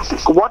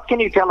 What can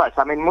you tell us?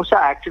 I mean, Musa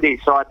actually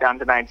saw at the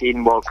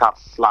Under-19 World Cup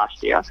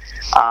last year,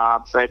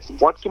 but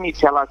what can you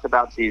tell us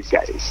about these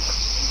guys?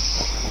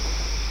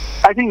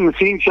 I think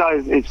Naseem Shah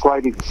is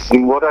quite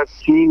interesting. What I've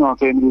seen of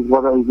him is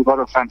he's got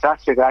a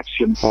fantastic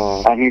action,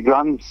 and he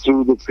runs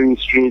through the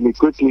crease really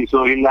quickly.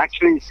 So he'll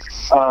actually,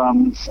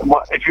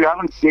 if you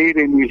haven't played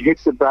him, he'll hit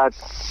the bat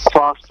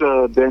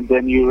faster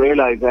than you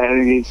realize,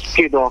 and he'll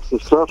skid off the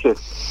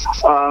surface.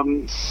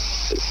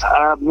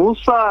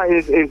 Musa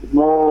is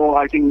more,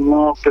 I think,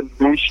 more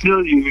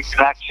conventional. You can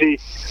actually,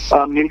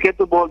 he'll get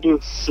the ball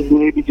to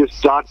maybe just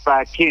start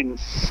back in.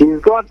 He's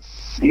got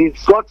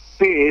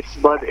pace,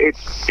 but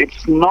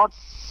it's not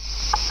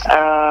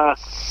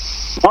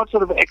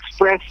sort of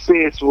express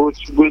pace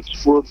which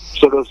would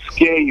sort of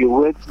scare you.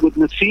 With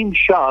Naseem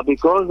Shah,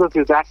 because of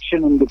his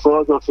action and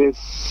because of his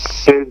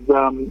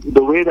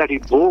the way that he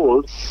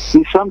bowls,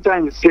 he's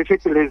sometimes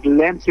difficult. His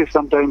length is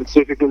sometimes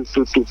difficult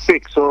to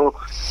pick. So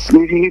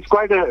he's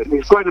quite a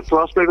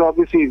prospect.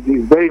 Obviously,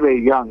 he's very,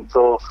 very young.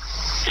 So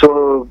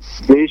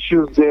the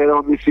issues there,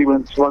 obviously,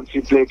 once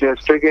you play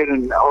Test cricket,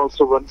 and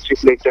also once you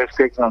play Test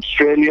cricket in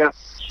Australia,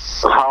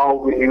 how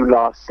will you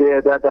last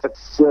there? Those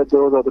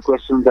are the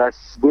questions that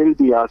will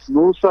be asked.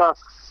 Musa,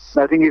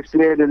 I think he's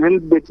played a little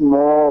bit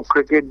more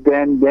cricket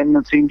than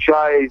Naseem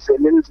Shah. He's a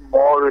little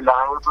more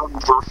reliable.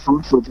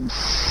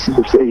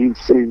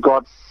 He's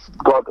got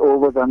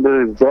overs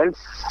under his belt,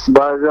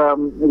 but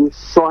we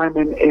saw him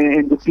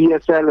in the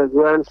PSL as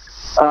well.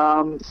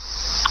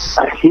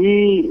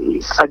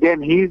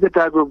 He's the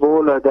type of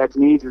bowler that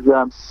needs.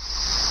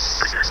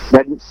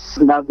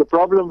 Now the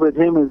problem with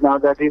him is now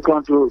that he's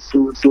gone to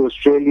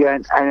Australia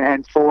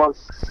and for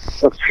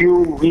a few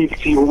weeks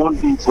he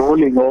won't be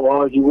bowling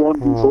or he won't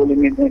be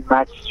bowling in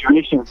match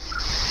situations.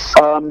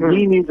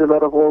 He needs a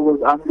lot of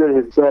overs under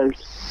his belt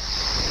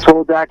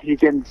so that he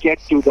can get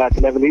to that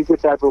level. He's the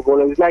type of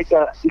bowler. He's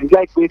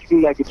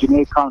basically like a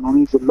Javed Khan who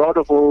needs a lot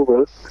of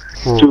overs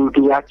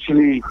to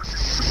actually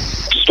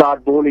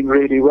start bowling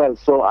really well.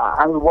 So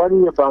I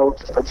worry about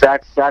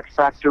that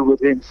factor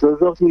with him. So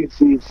there's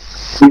these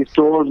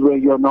tours where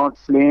you're not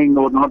playing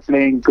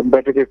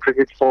competitive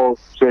cricket for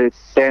say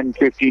 10,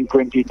 15,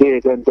 20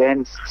 days, and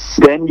then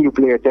you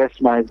play a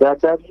test match.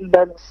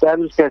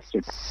 That'll test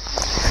it.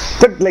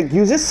 But like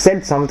you just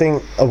said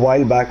something a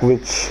while back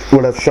which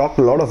would have shocked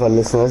a lot of our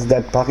listeners,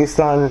 that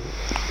Pakistan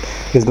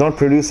is not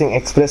producing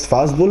express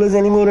fast bowlers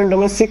anymore in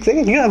domestic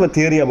cricket. You have a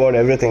theory about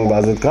everything,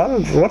 Bazid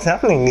Khan. What's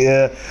happening?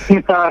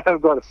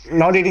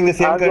 Not eating the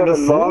same kind of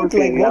food?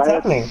 Like, what's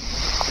happening?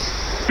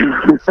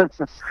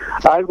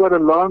 I've got a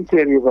long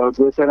theory about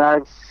this, and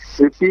I've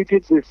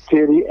repeated this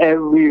theory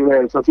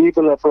everywhere. So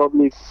people are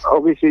probably,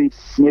 obviously,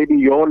 maybe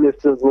your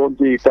listeners won't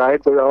be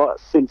tired, but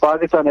in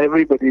Pakistan,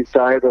 everybody's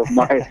tired of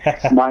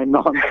my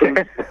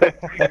nonsense.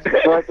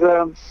 But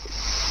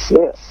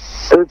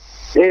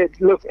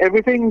look,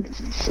 everything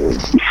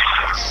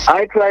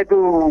I try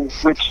to,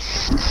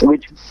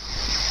 which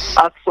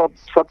us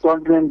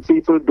subcontinent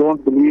people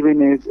don't believe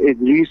in, is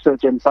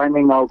research and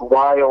finding out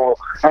why, or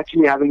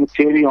actually having a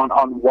theory on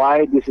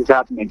why this is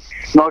happening.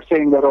 Not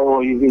saying that,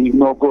 he's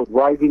no good.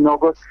 Why is he no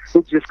good?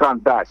 He just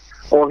can't bat,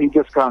 or he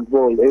just can't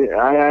bowl.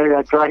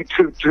 I try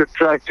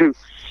to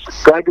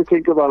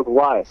think about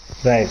why.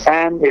 Right.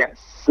 And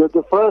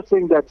the first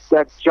thing that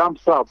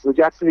jumps up, which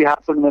actually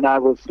happened when I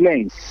was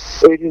playing,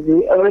 it is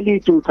the early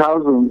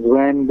 2000s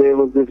when there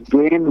was this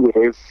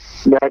brainwave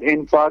that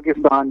in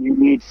Pakistan you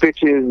need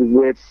pitches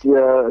which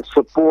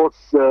support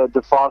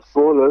the fast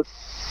bowlers,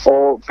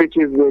 or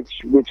pitches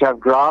which have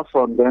grass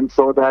on them,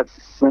 so that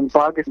when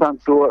Pakistan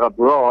tour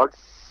abroad,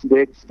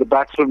 the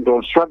batsmen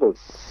don't struggle.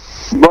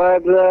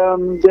 But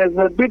there's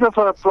a bit of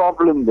a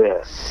problem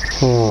there,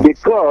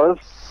 because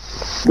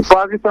the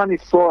Pakistani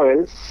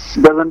soil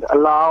doesn't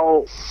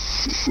allow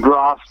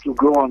grass to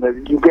grow on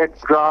it. You get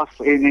grass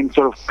in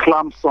sort of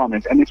clumps on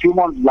it. And if you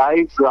want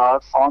live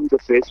grass on the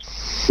pitch,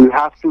 you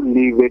have to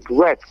leave it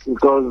wet,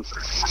 because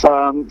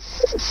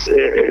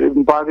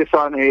in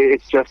Pakistan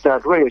it's just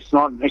that way.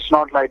 It's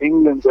not like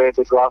England where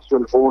the grass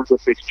will hold the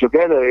pitch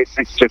together.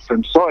 It's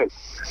different soil.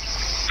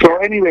 So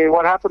anyway,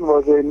 what happened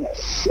was in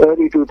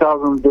early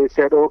 2000s they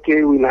said,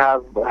 okay, we'll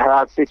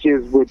have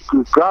pitches with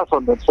good grass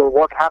on them. So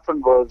what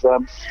happened was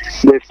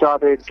they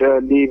started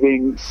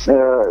leaving.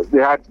 They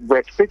had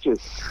wet pitches.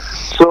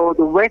 So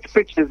the wet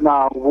pitches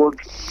now would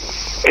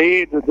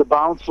A, the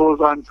bounce was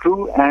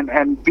untrue,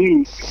 and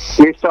B,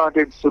 they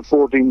started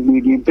supporting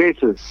medium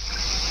paces.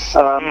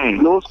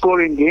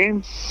 Low-scoring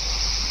games,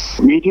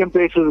 medium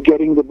paces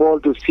getting the ball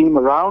to seam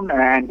around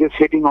and just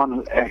hitting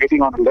on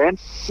a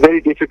length,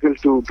 very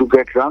difficult to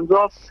get runs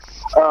off.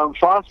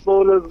 Fast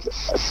bowlers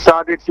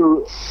started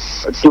to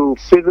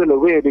fizzle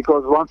away,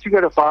 because once you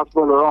get a fast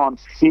bowler on,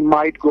 he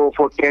might go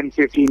for 10,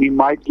 15, he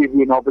might give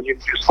you an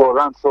opportunity to score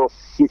runs, so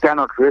you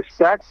cannot risk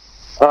that.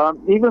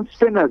 Even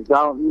spinners,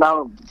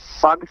 now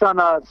Pakistan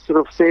sort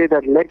of say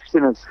that leg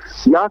spinners.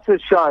 Yasir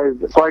Shah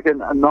is quite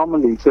an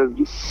anomaly, because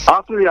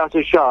after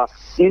Yasir Shah,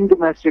 in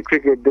domestic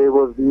cricket, there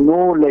was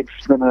no leg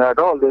spinner at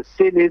all. There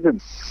still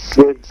isn't.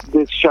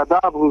 There's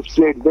Shadab, who's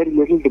played very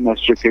little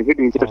domestic cricket.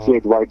 He just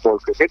played white ball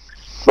cricket.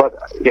 But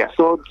yeah,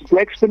 so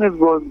leg spinners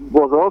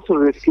was also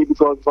risky,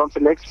 because once a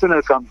leg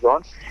spinner comes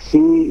on,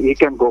 he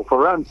can go for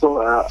runs.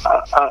 So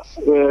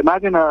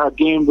imagine a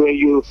game where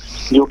you're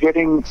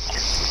getting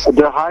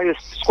the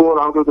highest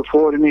score out of the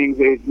 4 innings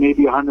is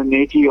maybe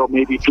 180 or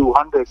maybe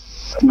 200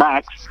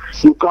 max.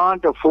 You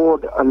can't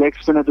afford a leg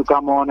spinner to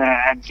come on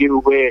and give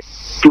away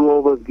 2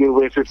 overs, give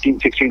away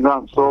 15, 16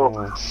 runs. So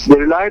they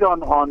relied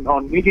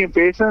on medium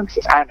pacers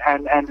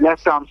and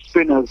left arm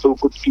spinners who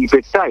could keep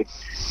it tight.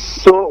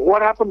 So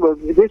what happened was,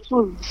 this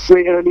was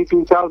the early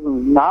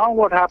 2000s. Now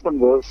what happened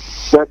was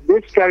that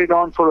this carried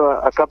on for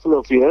a couple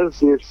of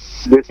years,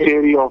 this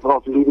theory of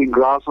leaving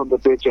grass on the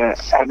pitch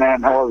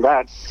and all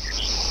that.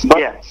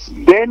 But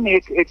then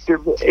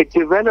it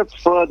developed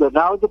further.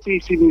 Now the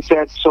PCB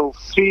said, so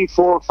 3,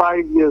 4,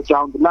 5 years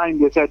down the line,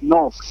 they said,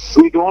 no,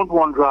 we don't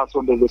want grass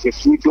on the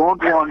wickets. We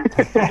don't want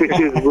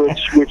pitches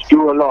which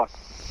do a lot.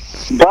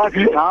 But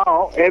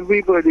now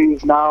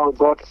everybody's now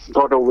got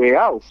a way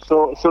out.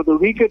 So the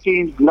weaker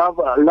teams love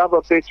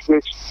a pitch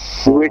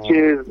which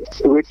is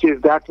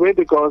that way,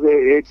 because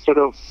it sort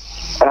of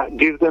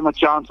gives them a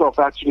chance of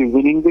actually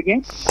winning the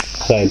game.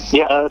 Right.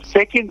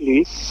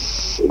 Secondly,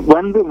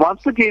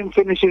 once the game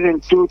finishes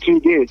in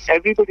 2-3 days,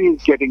 everybody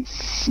is getting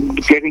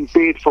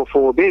paid for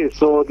 4 days.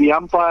 So the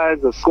umpires,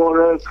 the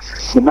scorers,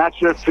 the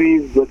match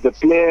referees, the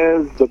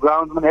players, the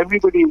groundsmen,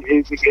 everybody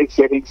is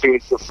getting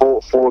paid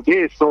for 4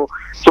 days. So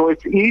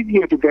it's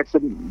easier to get the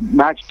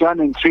match done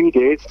in 3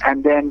 days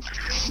and then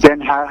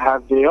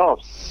have day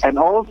off. And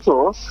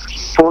also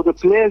for the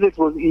players it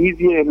was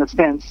easier in a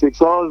sense,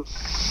 because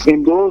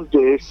in those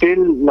days,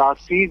 till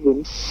last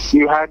season,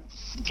 you had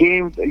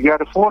games, you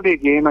had a 4-day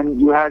game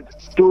and you had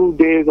 2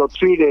 days or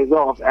 3 days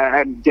off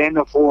and then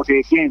a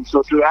 4-day game.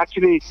 So to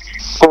actually,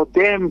 for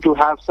them to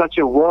have such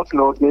a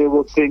workload, they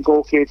would think,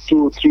 okay,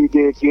 2-3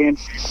 day game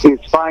is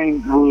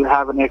fine, we'll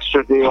have an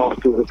extra day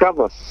off to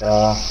recover.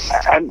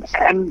 And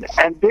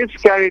this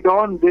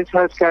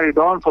has carried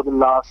on for the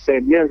last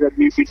 10 years, that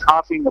we've been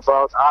harping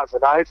about,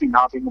 that I've been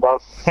harping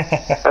about,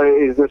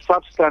 is the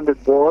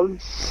substandard ball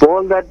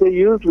that they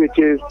use, which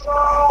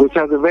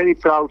has a very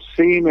proud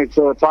seam. It's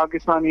a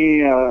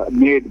Pakistani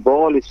made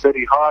ball. It's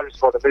very hard. It's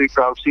got a very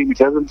proud seam. It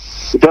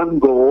doesn't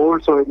go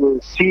old, so it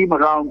will seam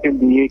around till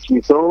the 8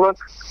 weeks over.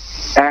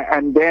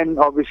 And then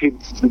obviously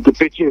the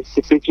pitches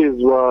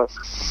were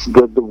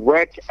the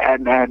wet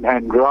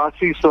and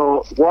grassy.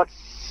 So what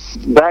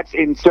that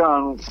in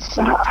turn,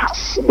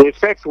 the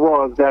effect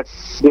was that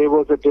there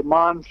was a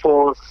demand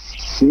for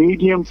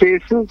medium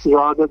paces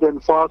rather than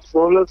fast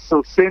bowlers.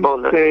 So since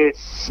say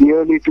the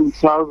early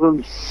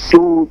 2000s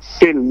to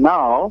till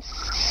now,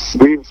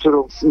 we've sort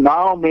of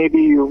now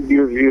maybe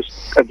you're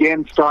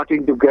again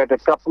starting to get a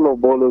couple of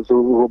bowlers who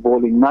were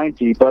bowling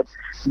 90, but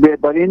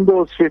in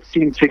those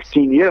 15,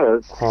 16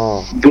 years,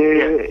 I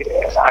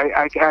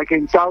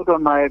can count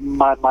on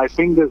my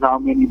fingers how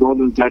many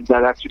bowlers that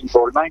actually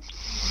bowl 90.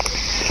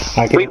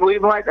 I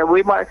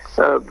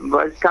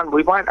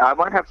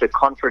might have to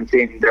conference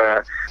in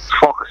the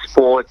Fox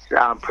Sports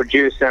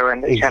producer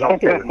and the Channel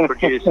 7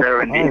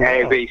 producer and the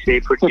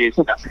ABC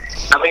producer.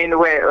 I mean,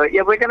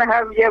 we're gonna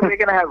have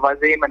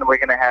Wasim and we're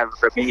gonna have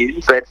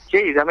Ramiz, but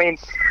geez, I mean,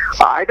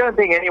 I don't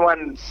think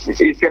anyone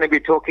is going to be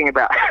talking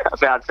about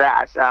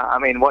that. I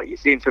mean,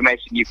 the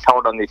information you've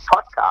told on this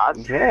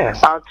podcast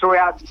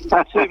throughout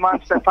 2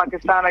 months that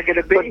Pakistan are going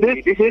to be.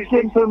 But this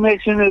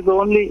information is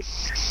only.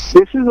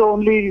 This is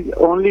only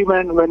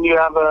when you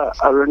have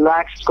a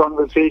relaxed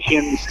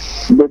conversation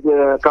with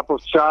a cup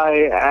of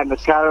chai and a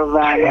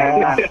caravan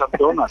and some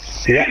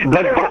donuts. Yeah,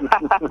 but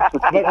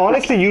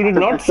honestly, you did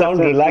not sound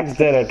relaxed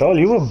there at all.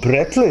 You were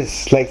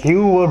breathless. Like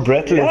you were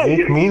breathless.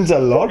 It means a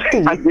lot to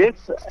you. And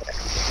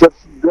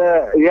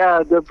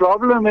the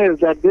problem is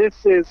that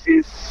this is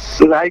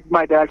like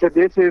my dad said,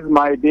 this is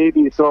my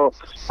baby. So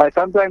I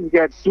sometimes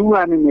get too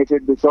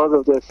animated because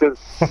of this.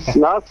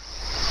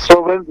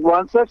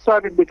 Once I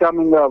started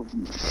becoming a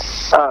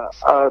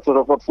sort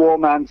of a poor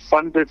man's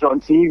pundit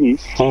on TV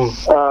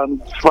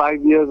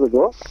 5 years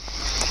ago,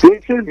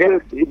 this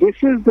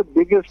is the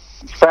biggest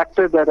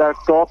factor that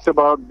I've talked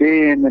about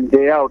day in and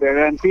day out,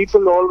 and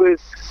people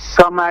always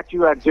come at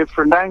you at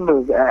different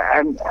angles,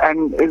 and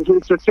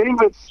it's the same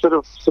with sort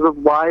of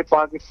why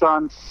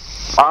Pakistan,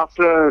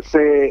 after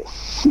say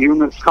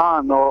Yunus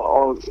Khan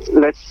or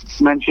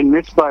let's mention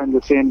Misbah in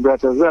the same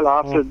breath as well.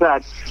 After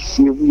that,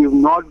 you've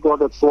not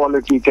got a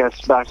quality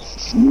test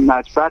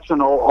match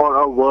batsman or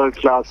a world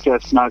class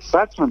test match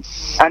batsman,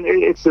 and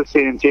it's the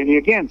same thing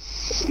again.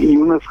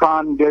 Yunus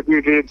Khan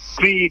debuted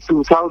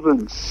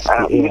pre-2000.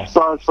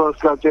 Misbah's first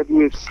class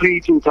debut is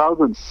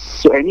pre-2000.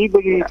 So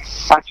anybody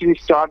actually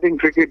starting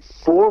cricket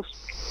post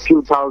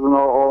 2000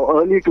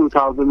 or early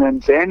 2000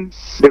 and then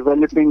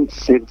developing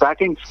his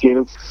batting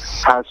skills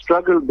has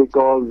struggled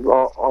because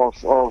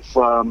of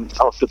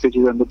the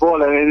pitches and the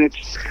ball. And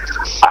it's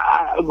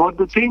but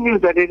the thing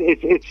is that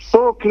it's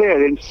so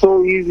clear and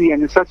so easy,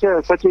 and it's such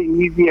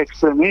an easy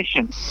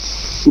explanation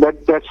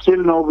that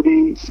still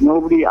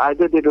nobody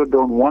either they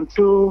don't want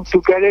to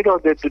get it, or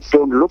they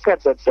don't look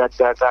at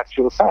that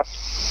actual fact.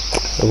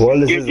 The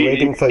world is just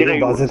waiting for you,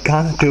 Bazid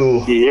Khan,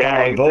 to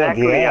come on board.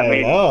 Exactly. Yeah, I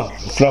mean,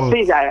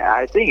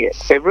 I think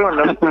everyone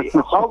knows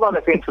a whole lot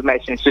of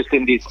information is just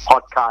in this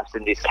podcast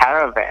and this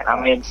caravan.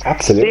 I mean,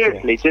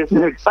 absolutely. Seriously,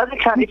 Bazid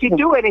Khan, if you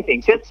do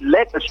anything, just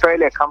let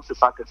Australia come to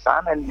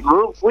Pakistan, and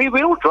we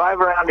will drive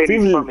around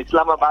from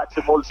Islamabad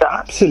to Multan.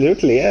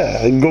 Absolutely,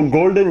 yeah.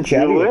 Golden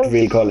chariot,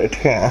 we'll call it.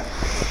 Yeah.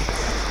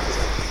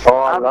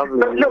 Oh,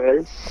 lovely.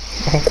 Look,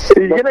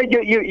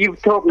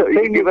 you've talked.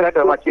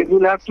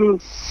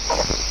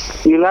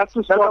 You'll have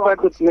to stop at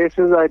the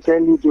places I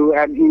tell you to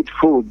and eat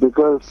food,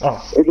 because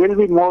it will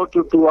be more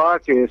to our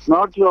taste,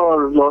 not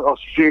your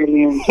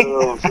Australian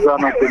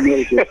run of the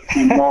mill.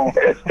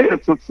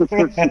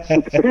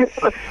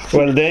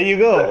 Well, there you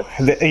go.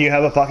 You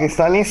have a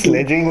Pakistani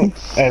sledging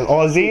an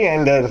Aussie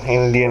and an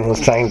Indian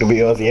who's trying to be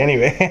Aussie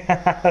anyway.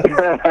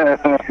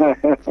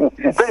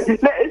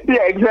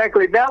 Yeah,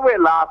 exactly. Now we're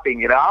laughing.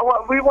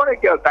 We want to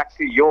go back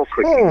to your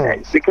cricket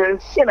days,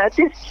 because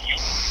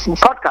this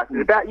podcast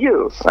is about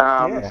you.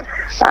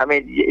 I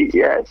mean,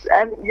 yes,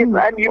 and you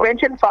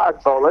mentioned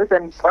fast bowlers,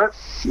 and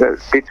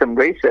did some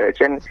research,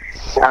 and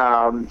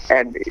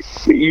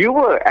you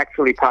were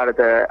actually part of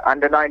the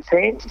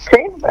under-19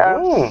 team.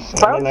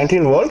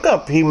 Under-19 World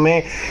Cup. He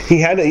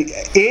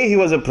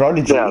was a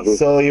prodigy. Yeah,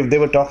 so if they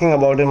were talking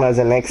about him as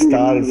an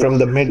ex-star from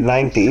the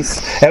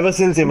mid-90s, ever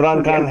since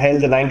Imram Khan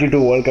held the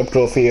 92 World Cup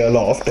trophy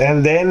aloft,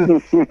 and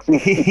then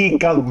he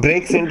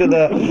breaks into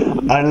the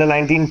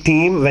under-19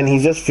 team when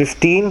he's just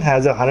 15,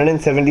 has a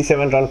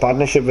 177-run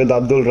partnership with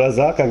Abdul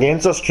Razak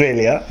against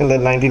Australia in the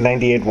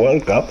 1998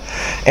 World Cup,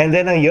 and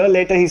then a year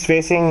later he's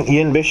facing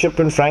Ian Bishop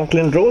and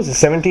Franklin Rose, a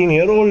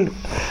 17-year-old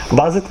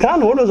Bazid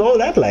Khan. What was all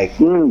that like? I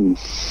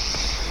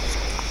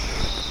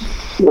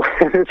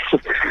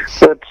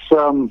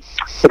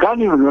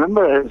can't even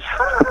remember it.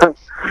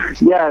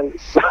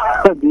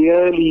 The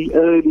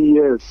early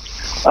years.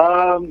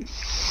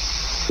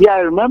 I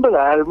remember that.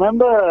 I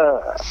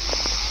remember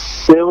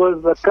there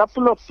was a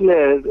couple of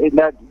players in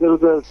that. There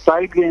was a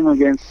side game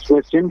against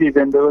West Indies,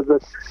 and there was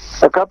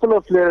a couple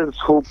of players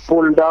who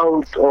pulled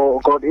out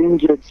or got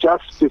injured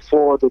just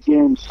before the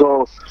game.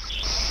 So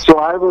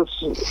I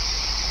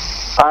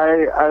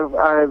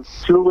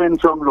flew in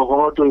from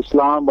Lahore to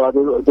Islamabad.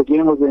 The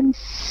game was in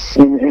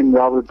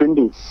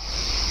Rawalpindi,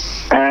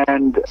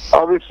 and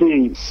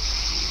obviously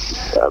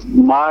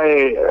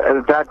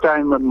at that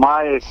time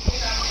my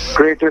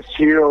greatest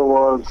hero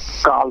was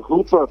Carl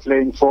Hooper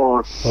playing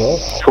for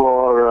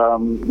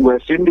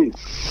West Indies.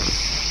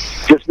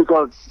 Just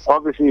because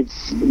obviously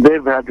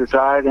they've had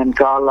retired, and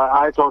Carl,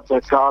 I thought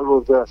that Carl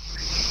was the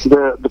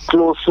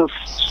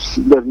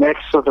closest, the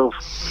next sort of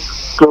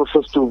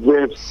closest to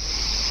Wade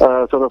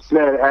sort of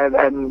player,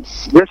 and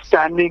just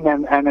standing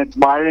and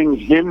admiring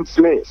him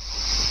play.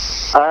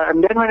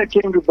 And then when it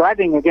came to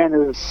batting again, it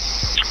was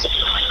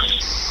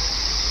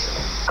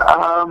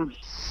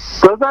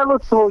because I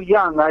was so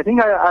young, I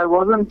think I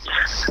wasn't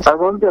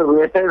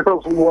aware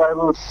of who I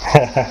was.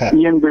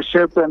 Ian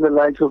Bishop and the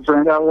likes of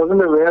Frank. I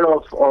wasn't aware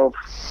of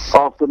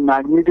the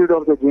magnitude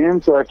of the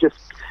game, so I just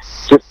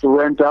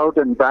went out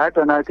and bat,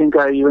 and I think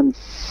I even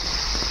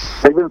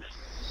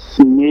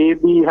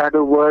maybe had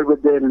a word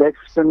with the leg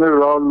spinner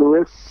Raul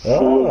Lewis,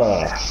 who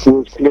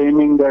was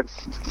claiming that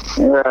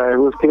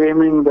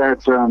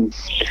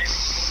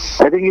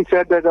I think he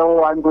said that,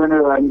 I'm going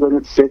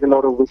to take a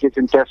lot of wickets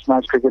in Test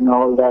match cricket and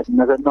all that.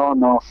 And I said,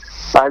 no,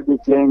 I'll be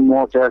playing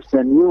more Tests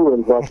than you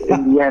will. But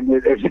in the end,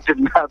 it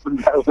didn't happen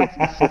that way.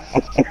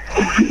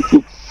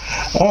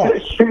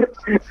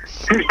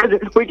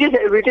 we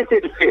just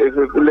did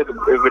a little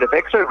bit of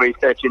extra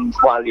research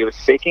while you were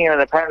speaking,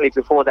 and apparently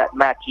before that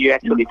match, you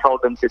actually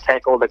told them to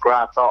take all the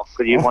grass off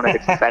because you wanted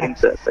a batting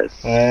surface.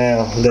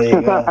 Well, there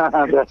you go.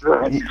 That's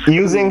right.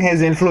 Using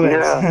his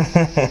influence.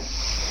 Yeah.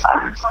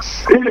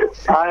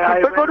 I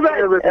went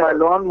there with my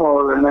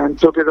lawnmower and then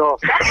took it off.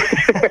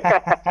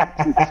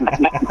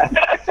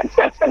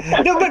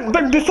 No,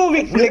 but before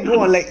we go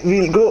on,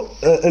 we'll go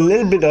a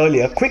little bit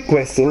earlier. Quick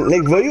question: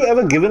 were you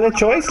ever given a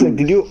choice?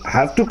 Did you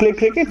have to play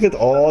cricket with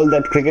all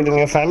that cricket in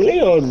your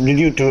family, or did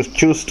you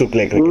choose to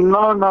play cricket?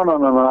 No.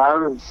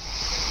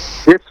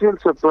 This will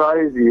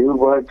surprise you,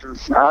 but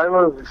I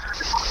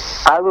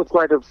was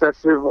quite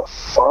obsessive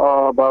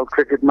about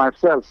cricket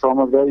myself from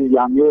a very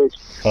young age.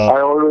 I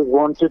always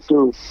wanted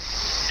to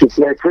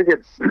play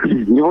cricket.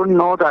 You wouldn't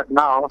know that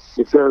now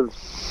because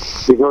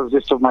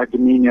just of my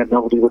demeanor,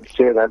 nobody would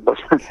say that. But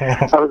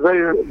I was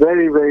very,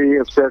 very, very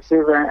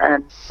obsessive,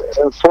 and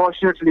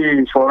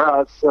fortunately for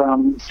us,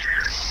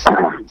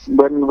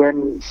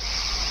 when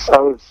I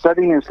was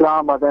studying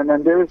Islam,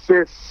 and there was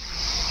this.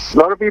 A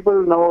lot of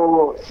people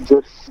know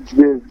the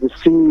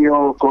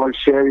CEO called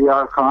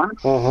Shahryar Khan.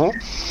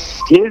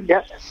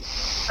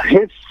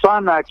 His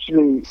son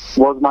actually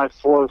was my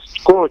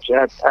first coach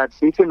at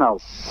Beacon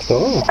House.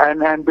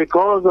 And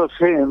because of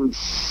him,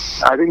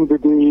 I think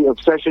the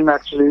obsession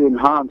actually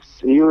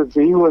enhanced. He was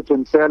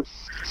himself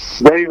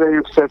very, very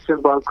obsessive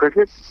about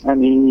cricket,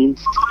 and he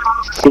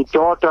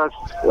taught us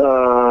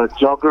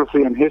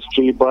geography and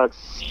history, but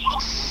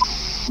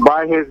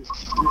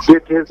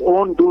with his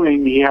own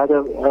doing, he had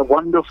a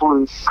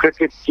wonderful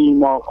cricket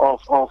team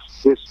of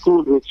this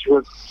school, which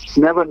was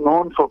never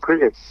known for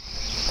cricket.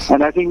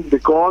 And I think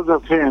because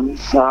of him,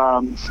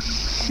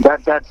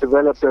 that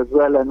developed as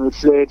well. And we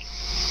played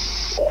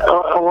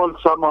all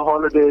summer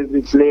holidays.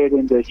 We played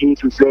in the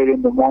heat. We played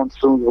in the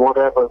monsoons.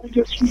 Whatever. We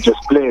just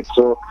played.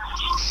 So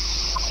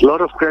a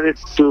lot of credit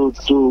to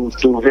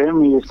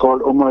him. He is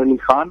called Umar Ali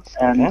Khan,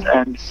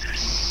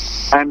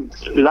 and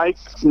like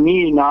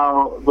me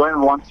now,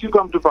 once you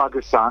come to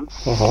Pakistan,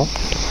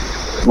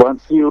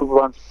 once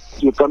you're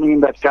coming in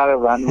that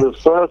caravan, we'll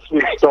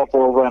stop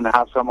over and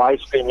have some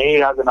ice cream. He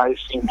has an ice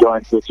cream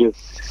joint which is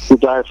to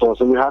die for.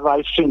 So we have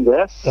ice cream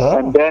there,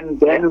 and then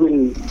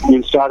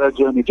we'll start our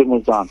journey to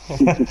Multan.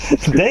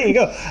 There you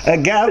go.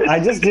 Gav, I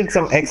just did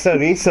some extra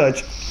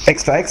research.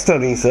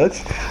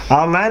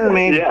 Our man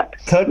made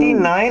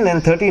 39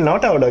 and 30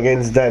 not out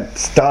against that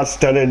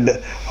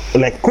star-studded,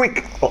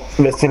 quick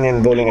West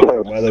Indian bowling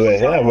attack, by the way.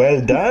 Yeah, well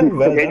done,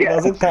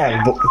 Bazid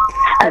Khan.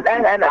 And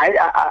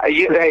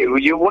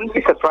you wouldn't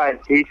be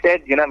surprised. He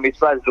said,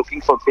 Misbah is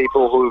looking for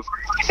people who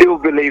still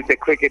believe the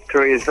cricket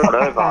career is not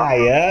over.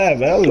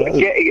 Well.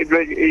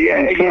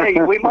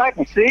 Yeah, we might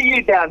see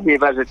you down here,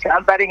 Bazid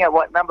Khan, batting at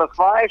number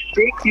 5,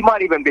 6. You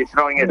might even be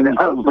throwing it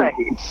outside.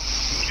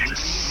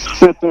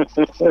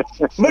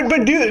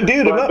 But do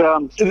you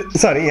remember?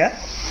 Sorry, yeah.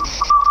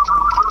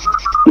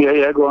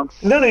 Yeah, go on.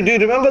 No, do you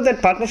remember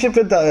that partnership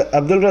with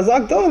Abdul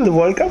Razak though in the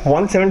World Cup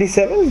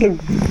 177?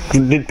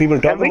 Did people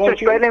talk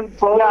about you? Yeah, I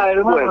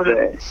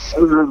remember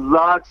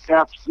Razak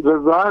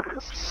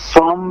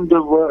from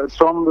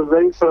the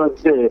very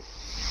first day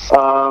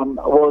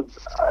was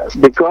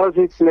because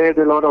he played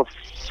a lot of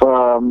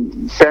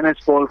tennis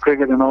ball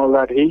cricket and all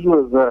that. He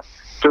was a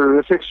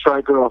terrific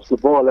striker off the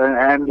ball,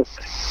 and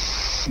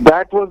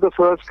that was the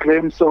first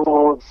glimpse,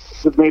 or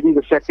maybe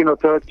the second or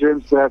third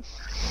glimpse that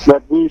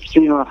we've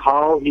seen on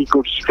how he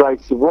could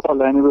strike the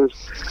ball. And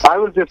I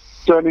was just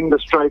turning the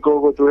strike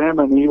over to him,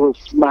 and he was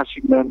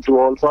smashing them to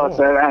all parts.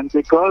 And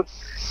because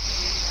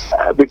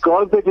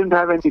they didn't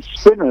have any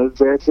spinners,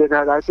 they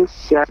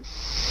had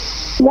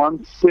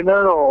one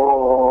spinner,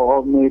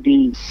 or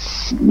maybe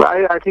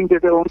I think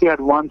that they only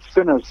had one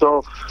spinner.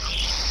 So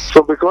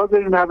because they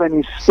didn't have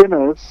any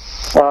spinners,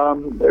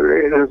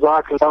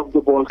 Razak loved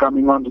the ball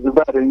coming onto the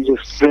bat, and he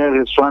just squared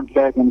his front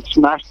leg and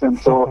smashed them.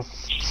 So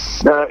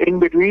in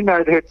between,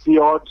 I'd hit the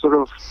odd sort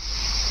of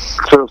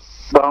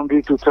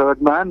boundary to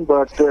third man,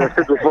 but the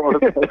ball.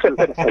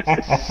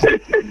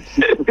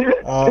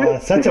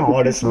 Such a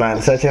modest man.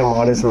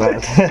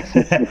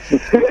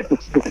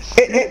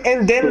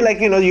 And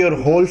then, your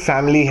whole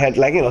family had,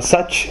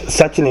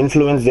 such an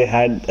influence they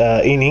had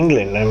in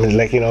England. I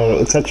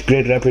mean, such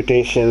great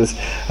reputations,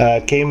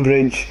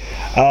 Cambridge.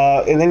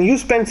 And then you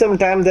spent some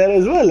time there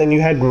as well, and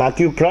you had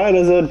Matthew Pryor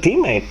as a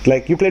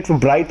teammate. You played for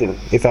Brighton,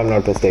 if I'm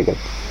not mistaken.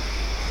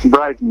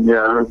 Brighton,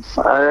 yeah.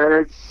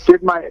 I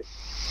did my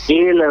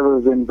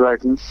A-levels in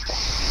Brighton,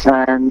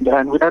 and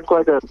we had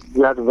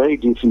a very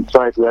decent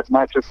side. We had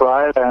Matthew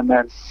Pryor, and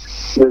then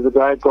there's a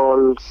guy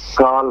called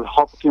Carl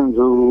Hopkins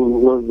who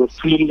was the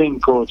fielding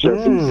coach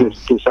at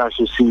this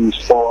Ashes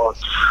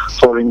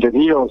for England.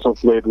 He also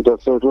played with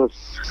us, so it was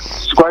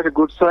quite a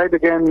good side.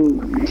 Again,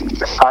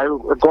 I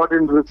got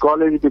into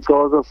college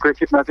because of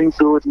cricket, nothing to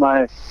do with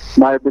my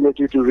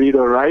ability to read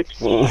or write.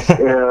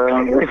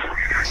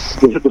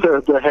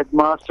 The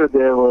headmaster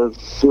there was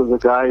a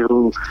guy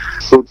who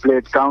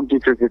played county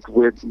cricket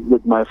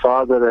with my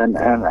father,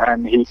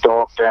 and he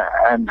talked,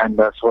 and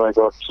that's why I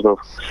got sort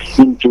of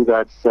into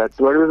that.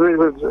 Well,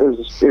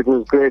 it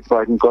was great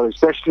in college,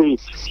 especially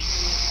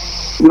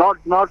not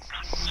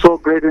so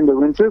great in the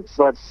winters,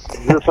 but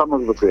the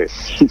summers were great.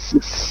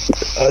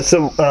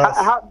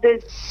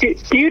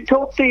 Do you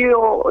talk to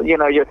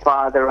your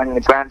father and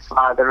your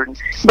grandfather? And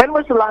when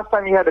was the last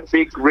time you had a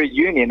big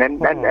reunion?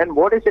 And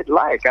what is it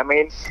like? I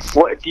mean,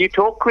 do you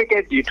talk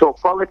cricket? Do you talk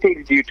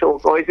politics?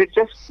 Or is it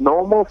just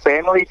normal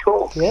family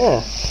talk?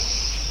 Yeah.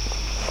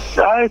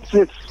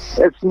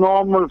 It's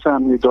normal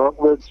family talk,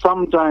 but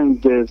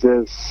sometimes there's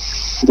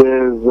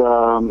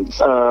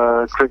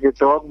cricket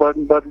talk, but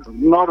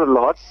not a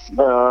lot.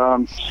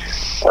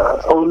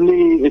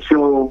 Only if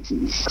you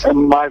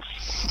my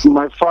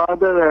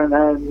father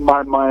and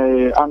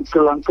my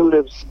uncle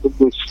lives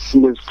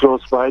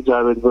close by,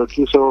 Javed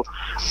Burki, so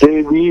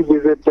we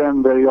visit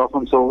them very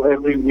often. So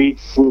every week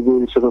we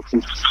will sort of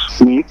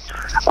meet.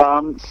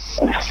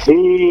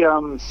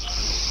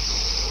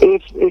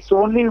 It's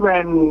only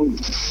when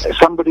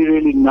somebody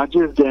really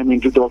nudges them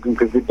into talking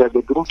cricket that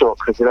they do talk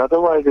cricket.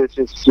 Otherwise, it's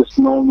just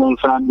normal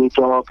family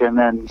talk, and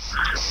then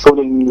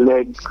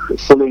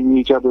pulling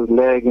each other's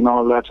leg and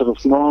all that sort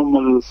of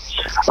normal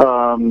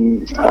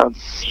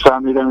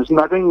family. There's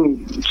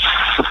nothing.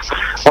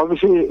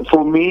 Obviously,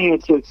 for me,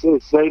 it's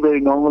very, very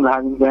normal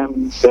having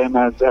them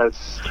as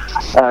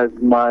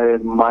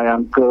my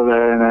uncle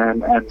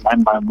and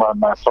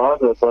my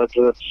father. But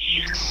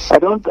I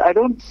don't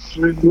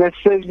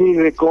necessarily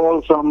recall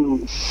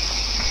some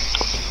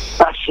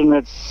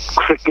passionate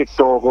cricket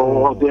talk,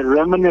 or they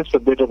reminisce a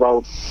bit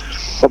about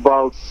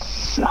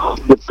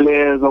the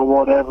players or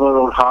whatever,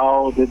 or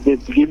how they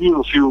give you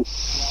a few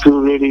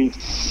really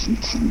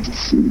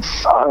sort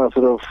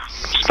of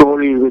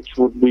stories which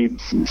would be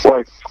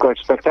quite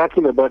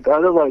spectacular. But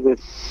otherwise,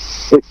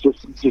 it's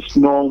just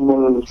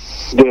normal,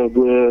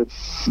 the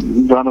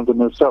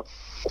run-of-the-mill stuff.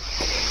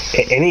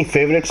 Any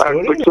favorite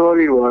story? The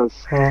story was,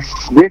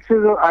 this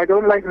is, I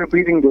don't like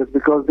repeating this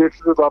because this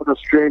is about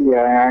Australia,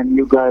 and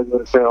you guys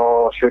will say,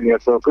 oh, Australia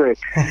is so great.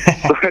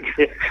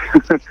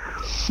 But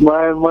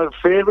my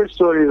favorite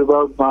story is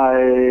about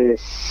my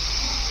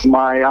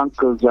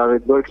uncle,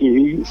 Javed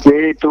Burki.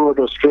 They toured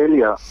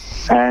Australia,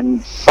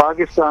 and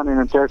Pakistan in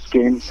a test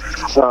game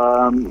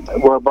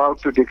were about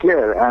to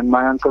declare, and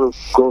my uncle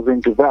goes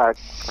into that,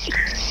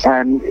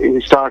 and he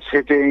starts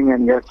hitting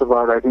and gets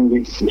about, I think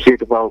he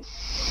hit about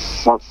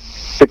 6,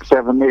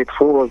 7, 8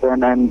 fours,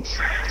 and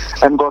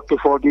got to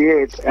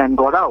 48 and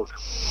got out.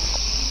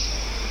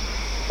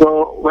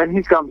 So when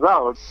he comes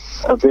out,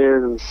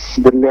 there's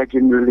the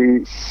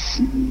legendary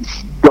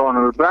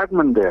Donald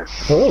Bradman there.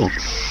 Oh.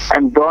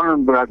 And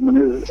Donald Bradman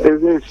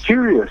is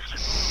furious.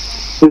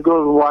 He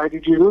goes, why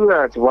did you do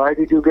that? Why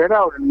did you get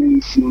out?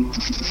 And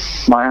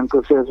my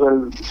uncle says,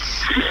 well,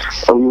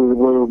 we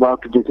were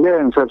about to declare,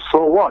 and said,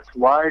 so what?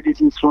 Why did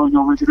you throw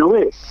your wicket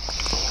away?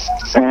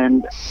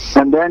 And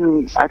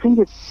then I think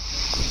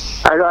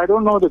I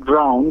don't know the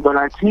ground, but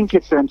I think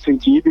it's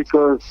MCG,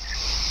 because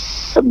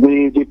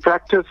the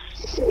practice,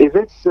 is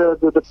it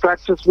the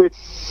practice which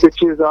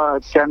is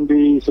can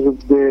be sort of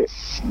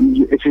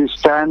if you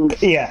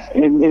stand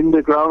in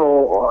the ground,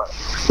 or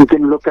you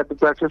can look at the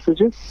practice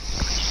pitches?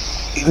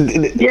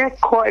 Yeah,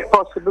 quite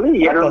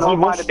possibly. I don't know, it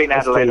might have been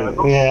Adelaide.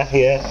 Yeah.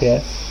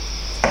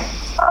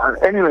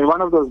 Anyway,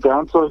 one of those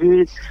grounds. So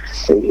he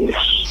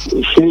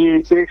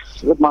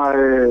takes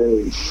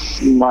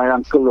my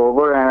uncle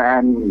over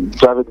and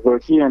Javed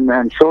Burki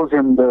and shows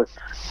him the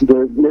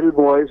little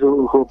boys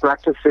who are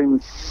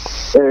practicing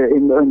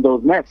in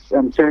those nets,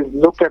 and says,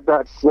 look at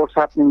that, what's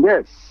happening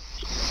there.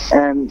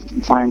 And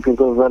my uncle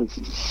goes, well,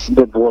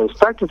 the boys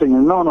practicing.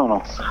 And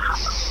no.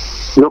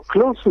 Look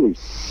closely.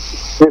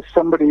 There's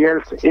somebody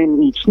else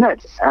in each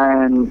net,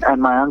 and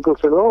my uncle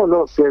said, "Oh,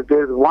 look,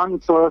 there's one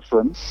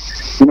person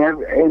in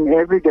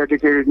every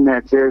dedicated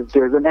net. There's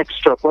an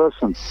extra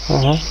person."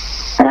 Uh-huh.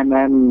 And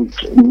then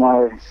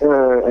my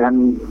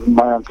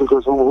uncle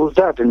goes, "Oh, who's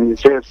that?" And he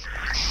says,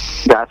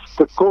 "That's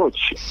the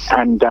coach,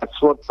 and that's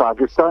what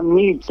Pakistan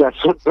needs."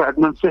 That's what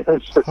Bradman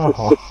says.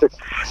 Uh-huh.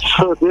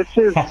 So this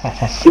is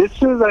I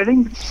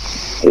think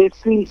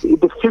it's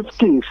the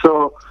 50s.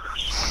 So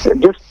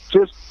just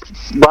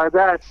by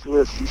that,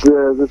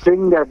 the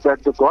thing that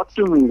got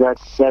to me, that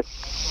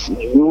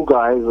you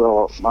guys,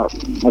 or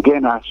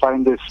again, I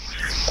find this,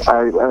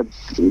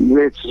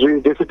 it's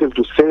really difficult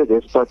to say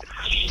this, but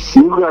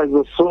you guys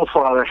were so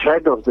far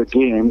ahead of the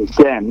game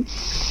then,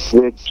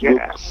 with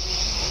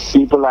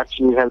people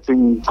actually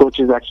helping,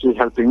 coaches actually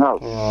helping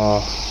out.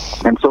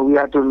 And so we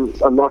had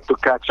a lot to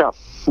catch up.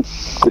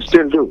 We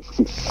still do.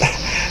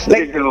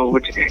 That's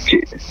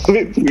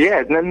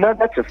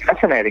a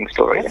fascinating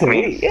story.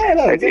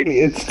 Exactly.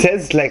 It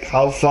says like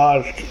how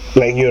far,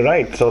 like you're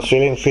right. So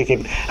Australian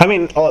cricket. I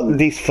mean, all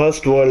these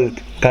first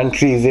world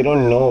countries, they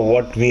don't know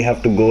what we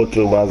have to go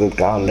through, Bazid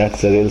Khan.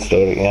 That's the real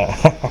story. Yeah.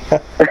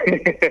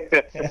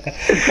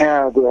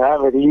 Yeah, they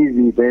have it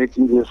easy. They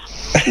can just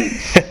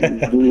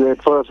their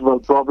first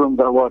world problems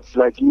are what,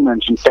 like you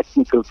mentioned,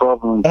 technical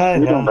problems.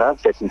 We don't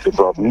have technical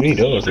problems. We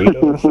don't.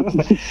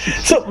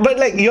 So, but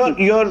like your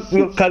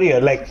career,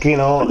 like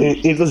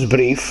it was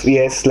brief.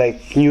 Yes,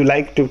 like you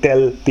like to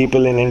tell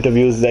people in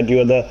interviews that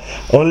you are the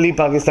only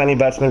Pakistani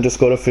batsman to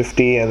score a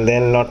 50 and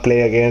then not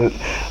play again,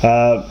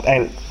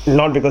 and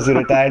not because you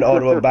retired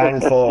or were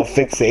banned for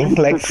fixing.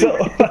 Like so.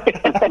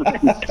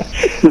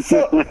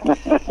 So,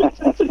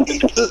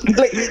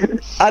 like,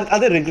 are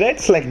there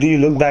regrets? Like, do you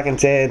look back and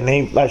say,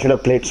 "Hey, I should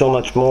have played so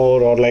much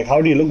more," or like,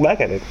 how do you look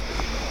back at it?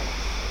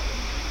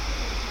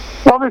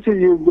 Obviously,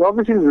 you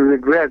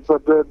regret,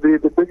 but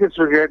the biggest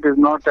regret is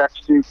not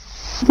actually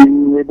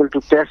being able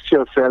to test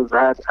yourself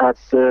at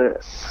the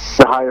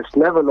highest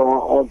level,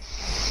 or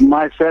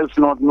myself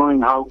not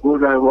knowing how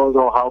good I was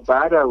or how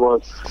bad I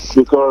was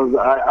because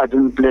I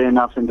didn't play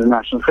enough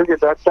international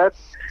cricket.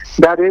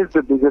 That is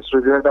the biggest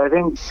regret. I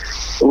think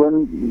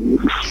when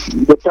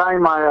the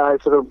time I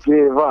sort of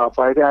gave up,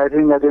 I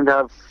think I didn't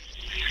have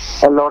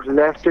a lot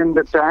left in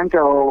the tank,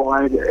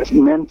 or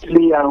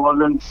mentally I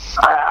wasn't.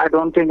 I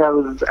don't think I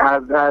was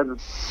as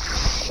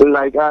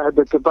like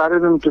the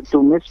comparison to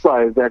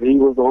Misbah is that he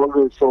was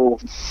always so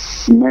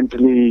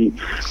mentally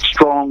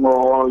strong,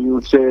 or you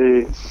would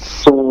say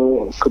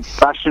so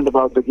passionate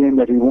about the game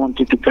that he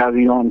wanted to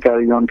carry on.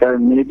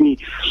 Maybe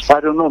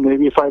I don't know.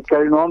 Maybe if I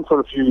carried on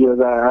for a few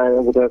years, I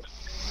would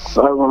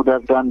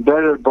have done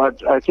better.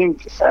 But I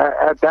think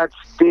at that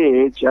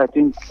stage, I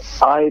think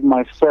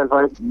once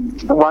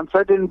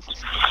I didn't.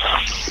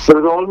 It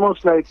was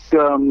almost like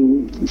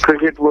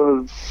cricket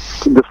was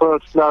the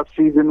last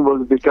season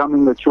was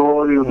becoming a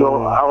chore. You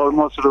know,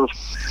 almost sort of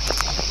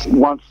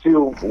once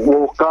you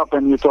woke up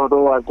and you thought,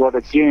 "Oh, I've got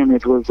a game,"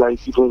 it was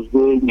like it was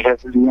weighing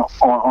heavily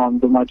on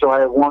the match. So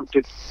I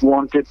wanted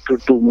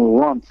to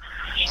move on.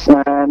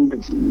 And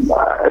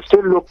I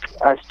still look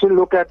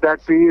at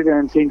that period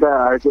and think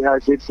I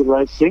did the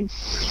right thing.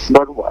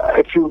 But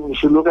if you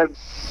look at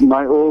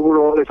my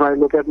overall,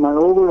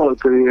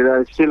 career,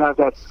 I still have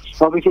that.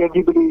 Obviously, I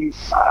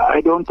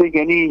don't think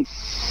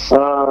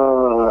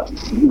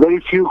very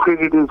few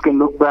cricketers can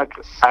look back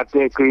at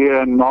their career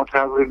and not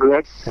have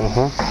regret.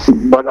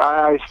 But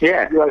I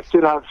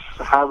still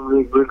have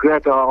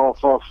regret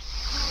of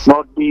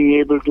not being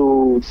able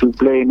to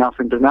play enough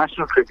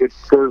international cricket,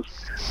 because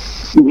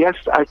yes,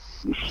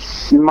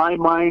 in my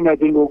mind, I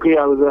think, okay,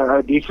 I was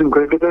a decent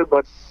cricketer,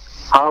 but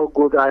how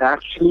good I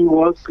actually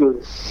was,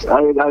 because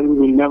I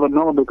will never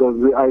know,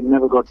 because I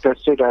never got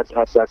tested at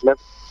that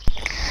level.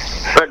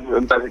 But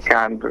Bazid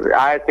Khan,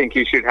 I think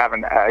you shouldn't have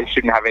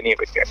any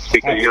regrets,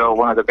 because you're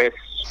one of the best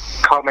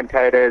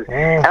commentators.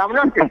 And I'm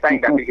not just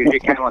saying that because you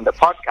came on the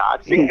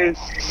podcast, because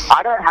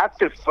I don't have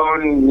to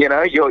phone, you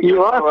are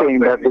saying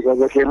that because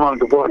I came on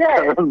the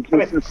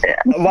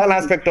podcast. One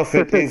aspect of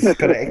it is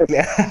correct.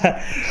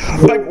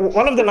 But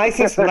one of the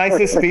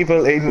nicest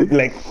people in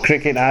like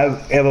cricket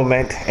I've ever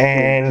met,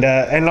 and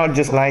not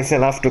just nice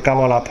enough to come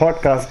on our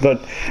podcast,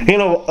 but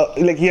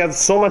like you have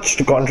so much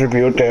to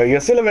contribute. You're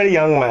still a very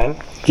young man.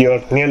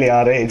 You're nearly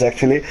our age,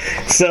 actually.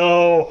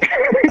 So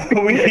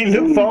we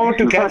look forward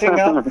to catching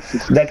up.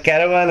 That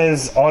caravan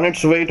is on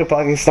its way to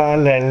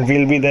Pakistan, and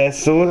we'll be there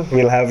soon.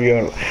 We'll have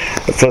your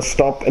first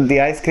stop at the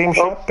ice cream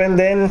shop, and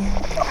then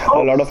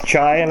a lot of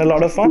chai and a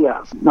lot of fun.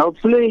 Yeah,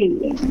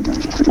 hopefully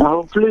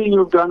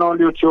you've done all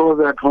your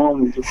chores at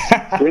home. You've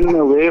been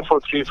away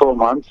for 3-4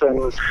 months,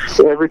 and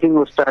everything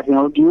was stacking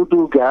out. You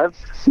too, Gav.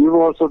 You've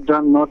also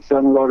not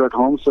done a lot at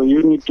home, so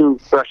you need to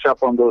brush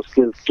up on those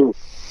skills too.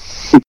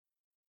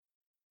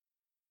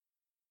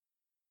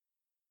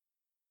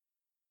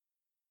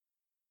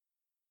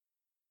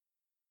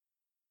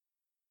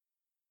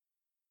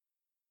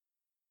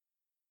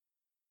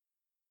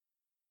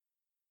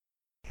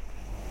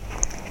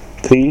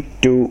 3,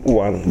 2,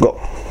 1, go.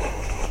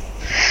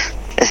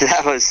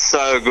 That was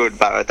so good,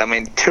 Bharat. I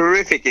mean,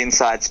 terrific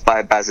insights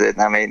by Bazid.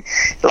 I mean,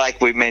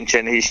 like we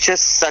mentioned, he's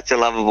just such a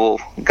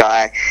lovable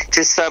guy.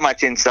 Just so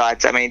much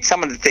insights. I mean,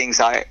 some of the things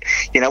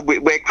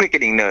we're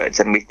cricketing nerds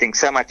and we think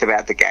so much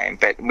about the game,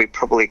 but we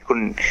probably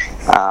couldn't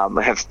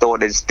have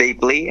thought as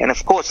deeply. And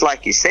of course,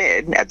 like you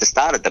said at the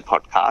start of the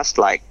podcast,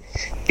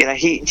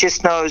 he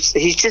just knows.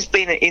 He's just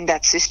been in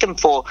that system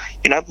for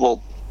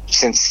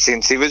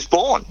since he was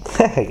born.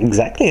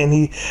 Exactly, and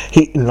he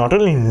not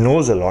only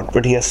knows a lot,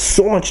 but he has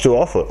so much to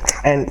offer.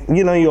 And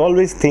you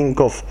always think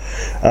of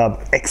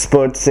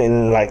experts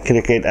in like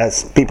cricket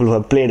as people who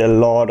have played a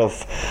lot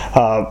of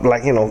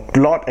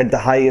lot at the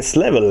highest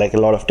level, like a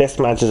lot of test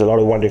matches, a lot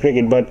of one-day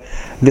cricket. But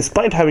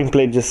despite having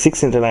played just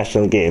 6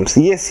 international games,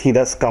 yes, he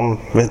does come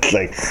with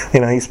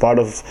he's part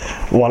of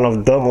one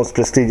of the most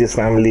prestigious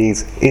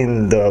families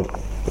in the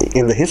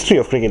in the history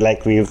of cricket,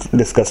 like we've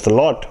discussed a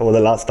lot over the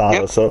last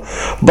hour or so.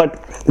 But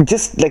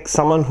just like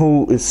someone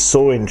who is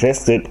so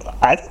interested,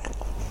 I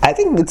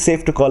think it's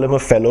safe to call him a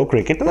fellow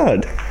cricket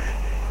nerd.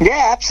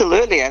 Yeah,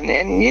 absolutely, and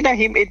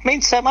it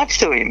means so much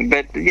to him.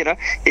 But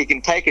he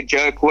can take a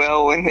joke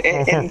well,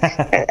 and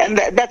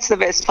that's the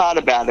best part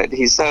about it.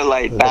 He's so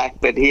laid back,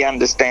 but he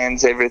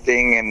understands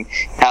everything, and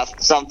how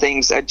some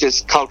things are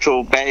just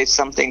cultural based,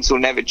 some things will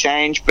never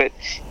change. But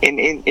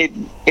in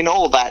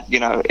all that,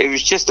 it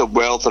was just a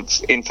wealth of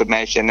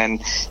information.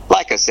 And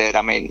like I said,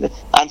 I mean,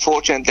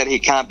 unfortunate that he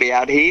can't be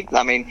out here.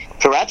 I mean,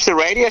 perhaps the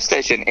radio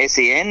station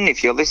SEN,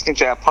 if you're listening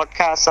to our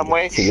podcast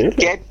somewhere,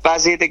 get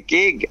Bazid a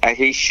gig.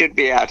 He should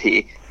be out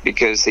here,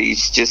 because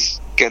he's just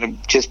going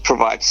to just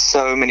provide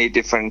so many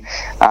different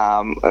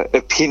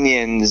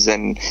opinions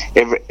and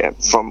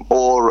from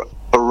all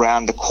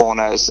around the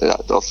corners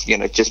of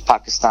just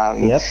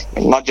Pakistan,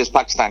 and not just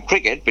Pakistan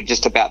cricket, but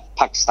just about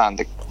Pakistan,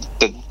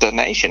 the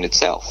nation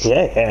itself.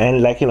 Yeah,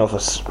 and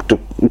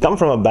to come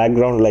from a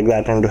background like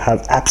that and to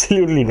have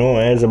absolutely no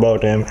airs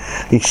about him,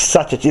 he's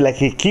such a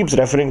he keeps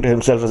referring to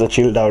himself as a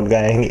chilled out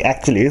guy, and he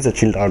actually is a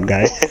chilled out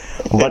guy.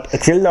 But a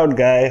chilled out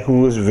guy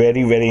who is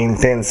very, very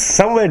intense.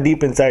 Somewhere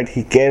deep inside,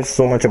 he cares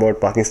so much about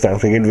Pakistan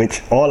cricket,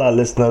 which all our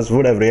listeners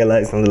would have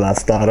realized in the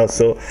last hour or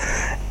so.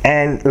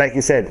 And like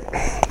you said,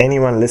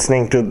 anyone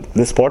listening to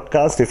this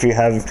podcast, if you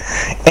have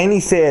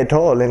any say at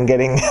all in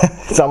getting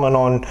someone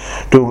on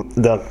to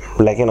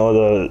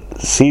the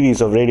series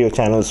of radio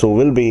channels who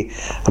will be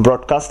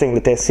broadcasting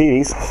the test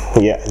series,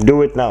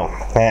 do it now.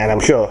 And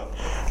I'm sure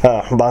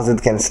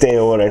Bazid can stay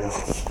over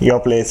at your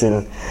place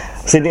in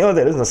Sydney. Oh,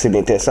 there is no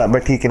Sydney test,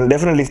 but he can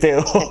definitely stay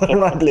over at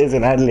my place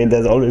in Adelaide.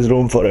 There's always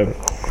room for him.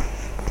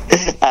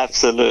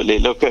 Absolutely.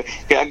 Look,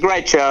 a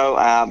great show,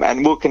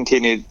 and we'll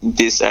continue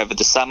this over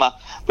the summer.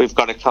 We've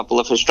got a couple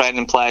of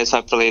Australian players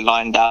hopefully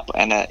lined up,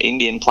 and an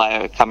Indian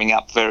player coming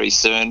up very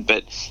soon.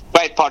 But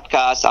great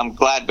podcast. I'm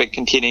glad we're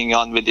continuing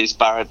on with this,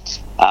 Bharat.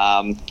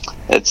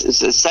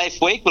 It's a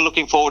safe week. We're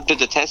looking forward to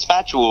the test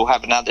match. We'll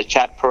have another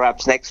chat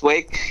perhaps next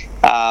week.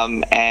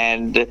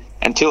 And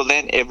until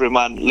then,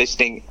 everyone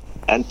listening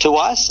and to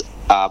us,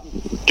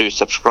 do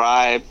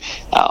subscribe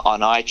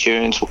on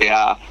iTunes.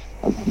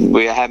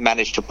 We have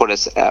managed to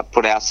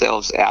put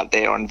ourselves out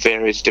there on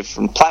various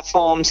different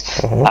platforms.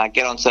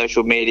 Get on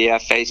social media,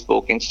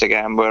 Facebook,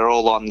 Instagram. We're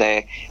all on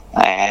there.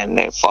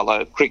 And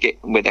follow Cricket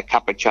with a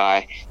Cup of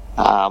Chai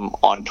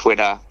on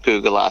Twitter.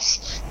 Google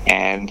us.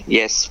 And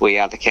yes, we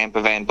are the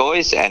Campervan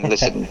Boys, and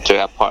listen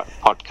to our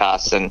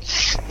podcasts. And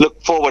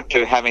look forward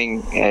to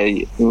having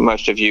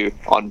most of you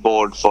on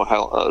board for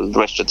the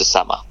rest of the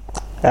summer.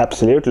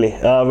 Absolutely.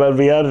 Well,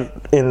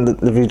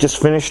 we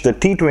just finished the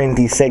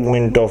T20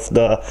 segment of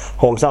the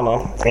home summer,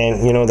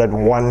 and that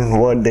one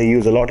word they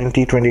use a lot in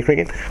T20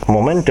 cricket,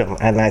 momentum.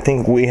 And I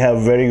think we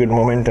have very good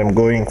momentum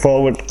going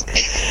forward.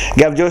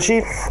 Gav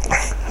Joshi,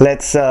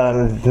 let's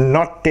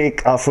not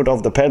take our foot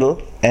off the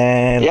pedal,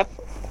 and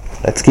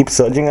let's keep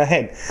surging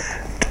ahead.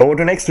 Over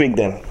to next week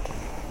then.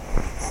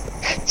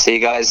 See you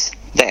guys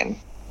then.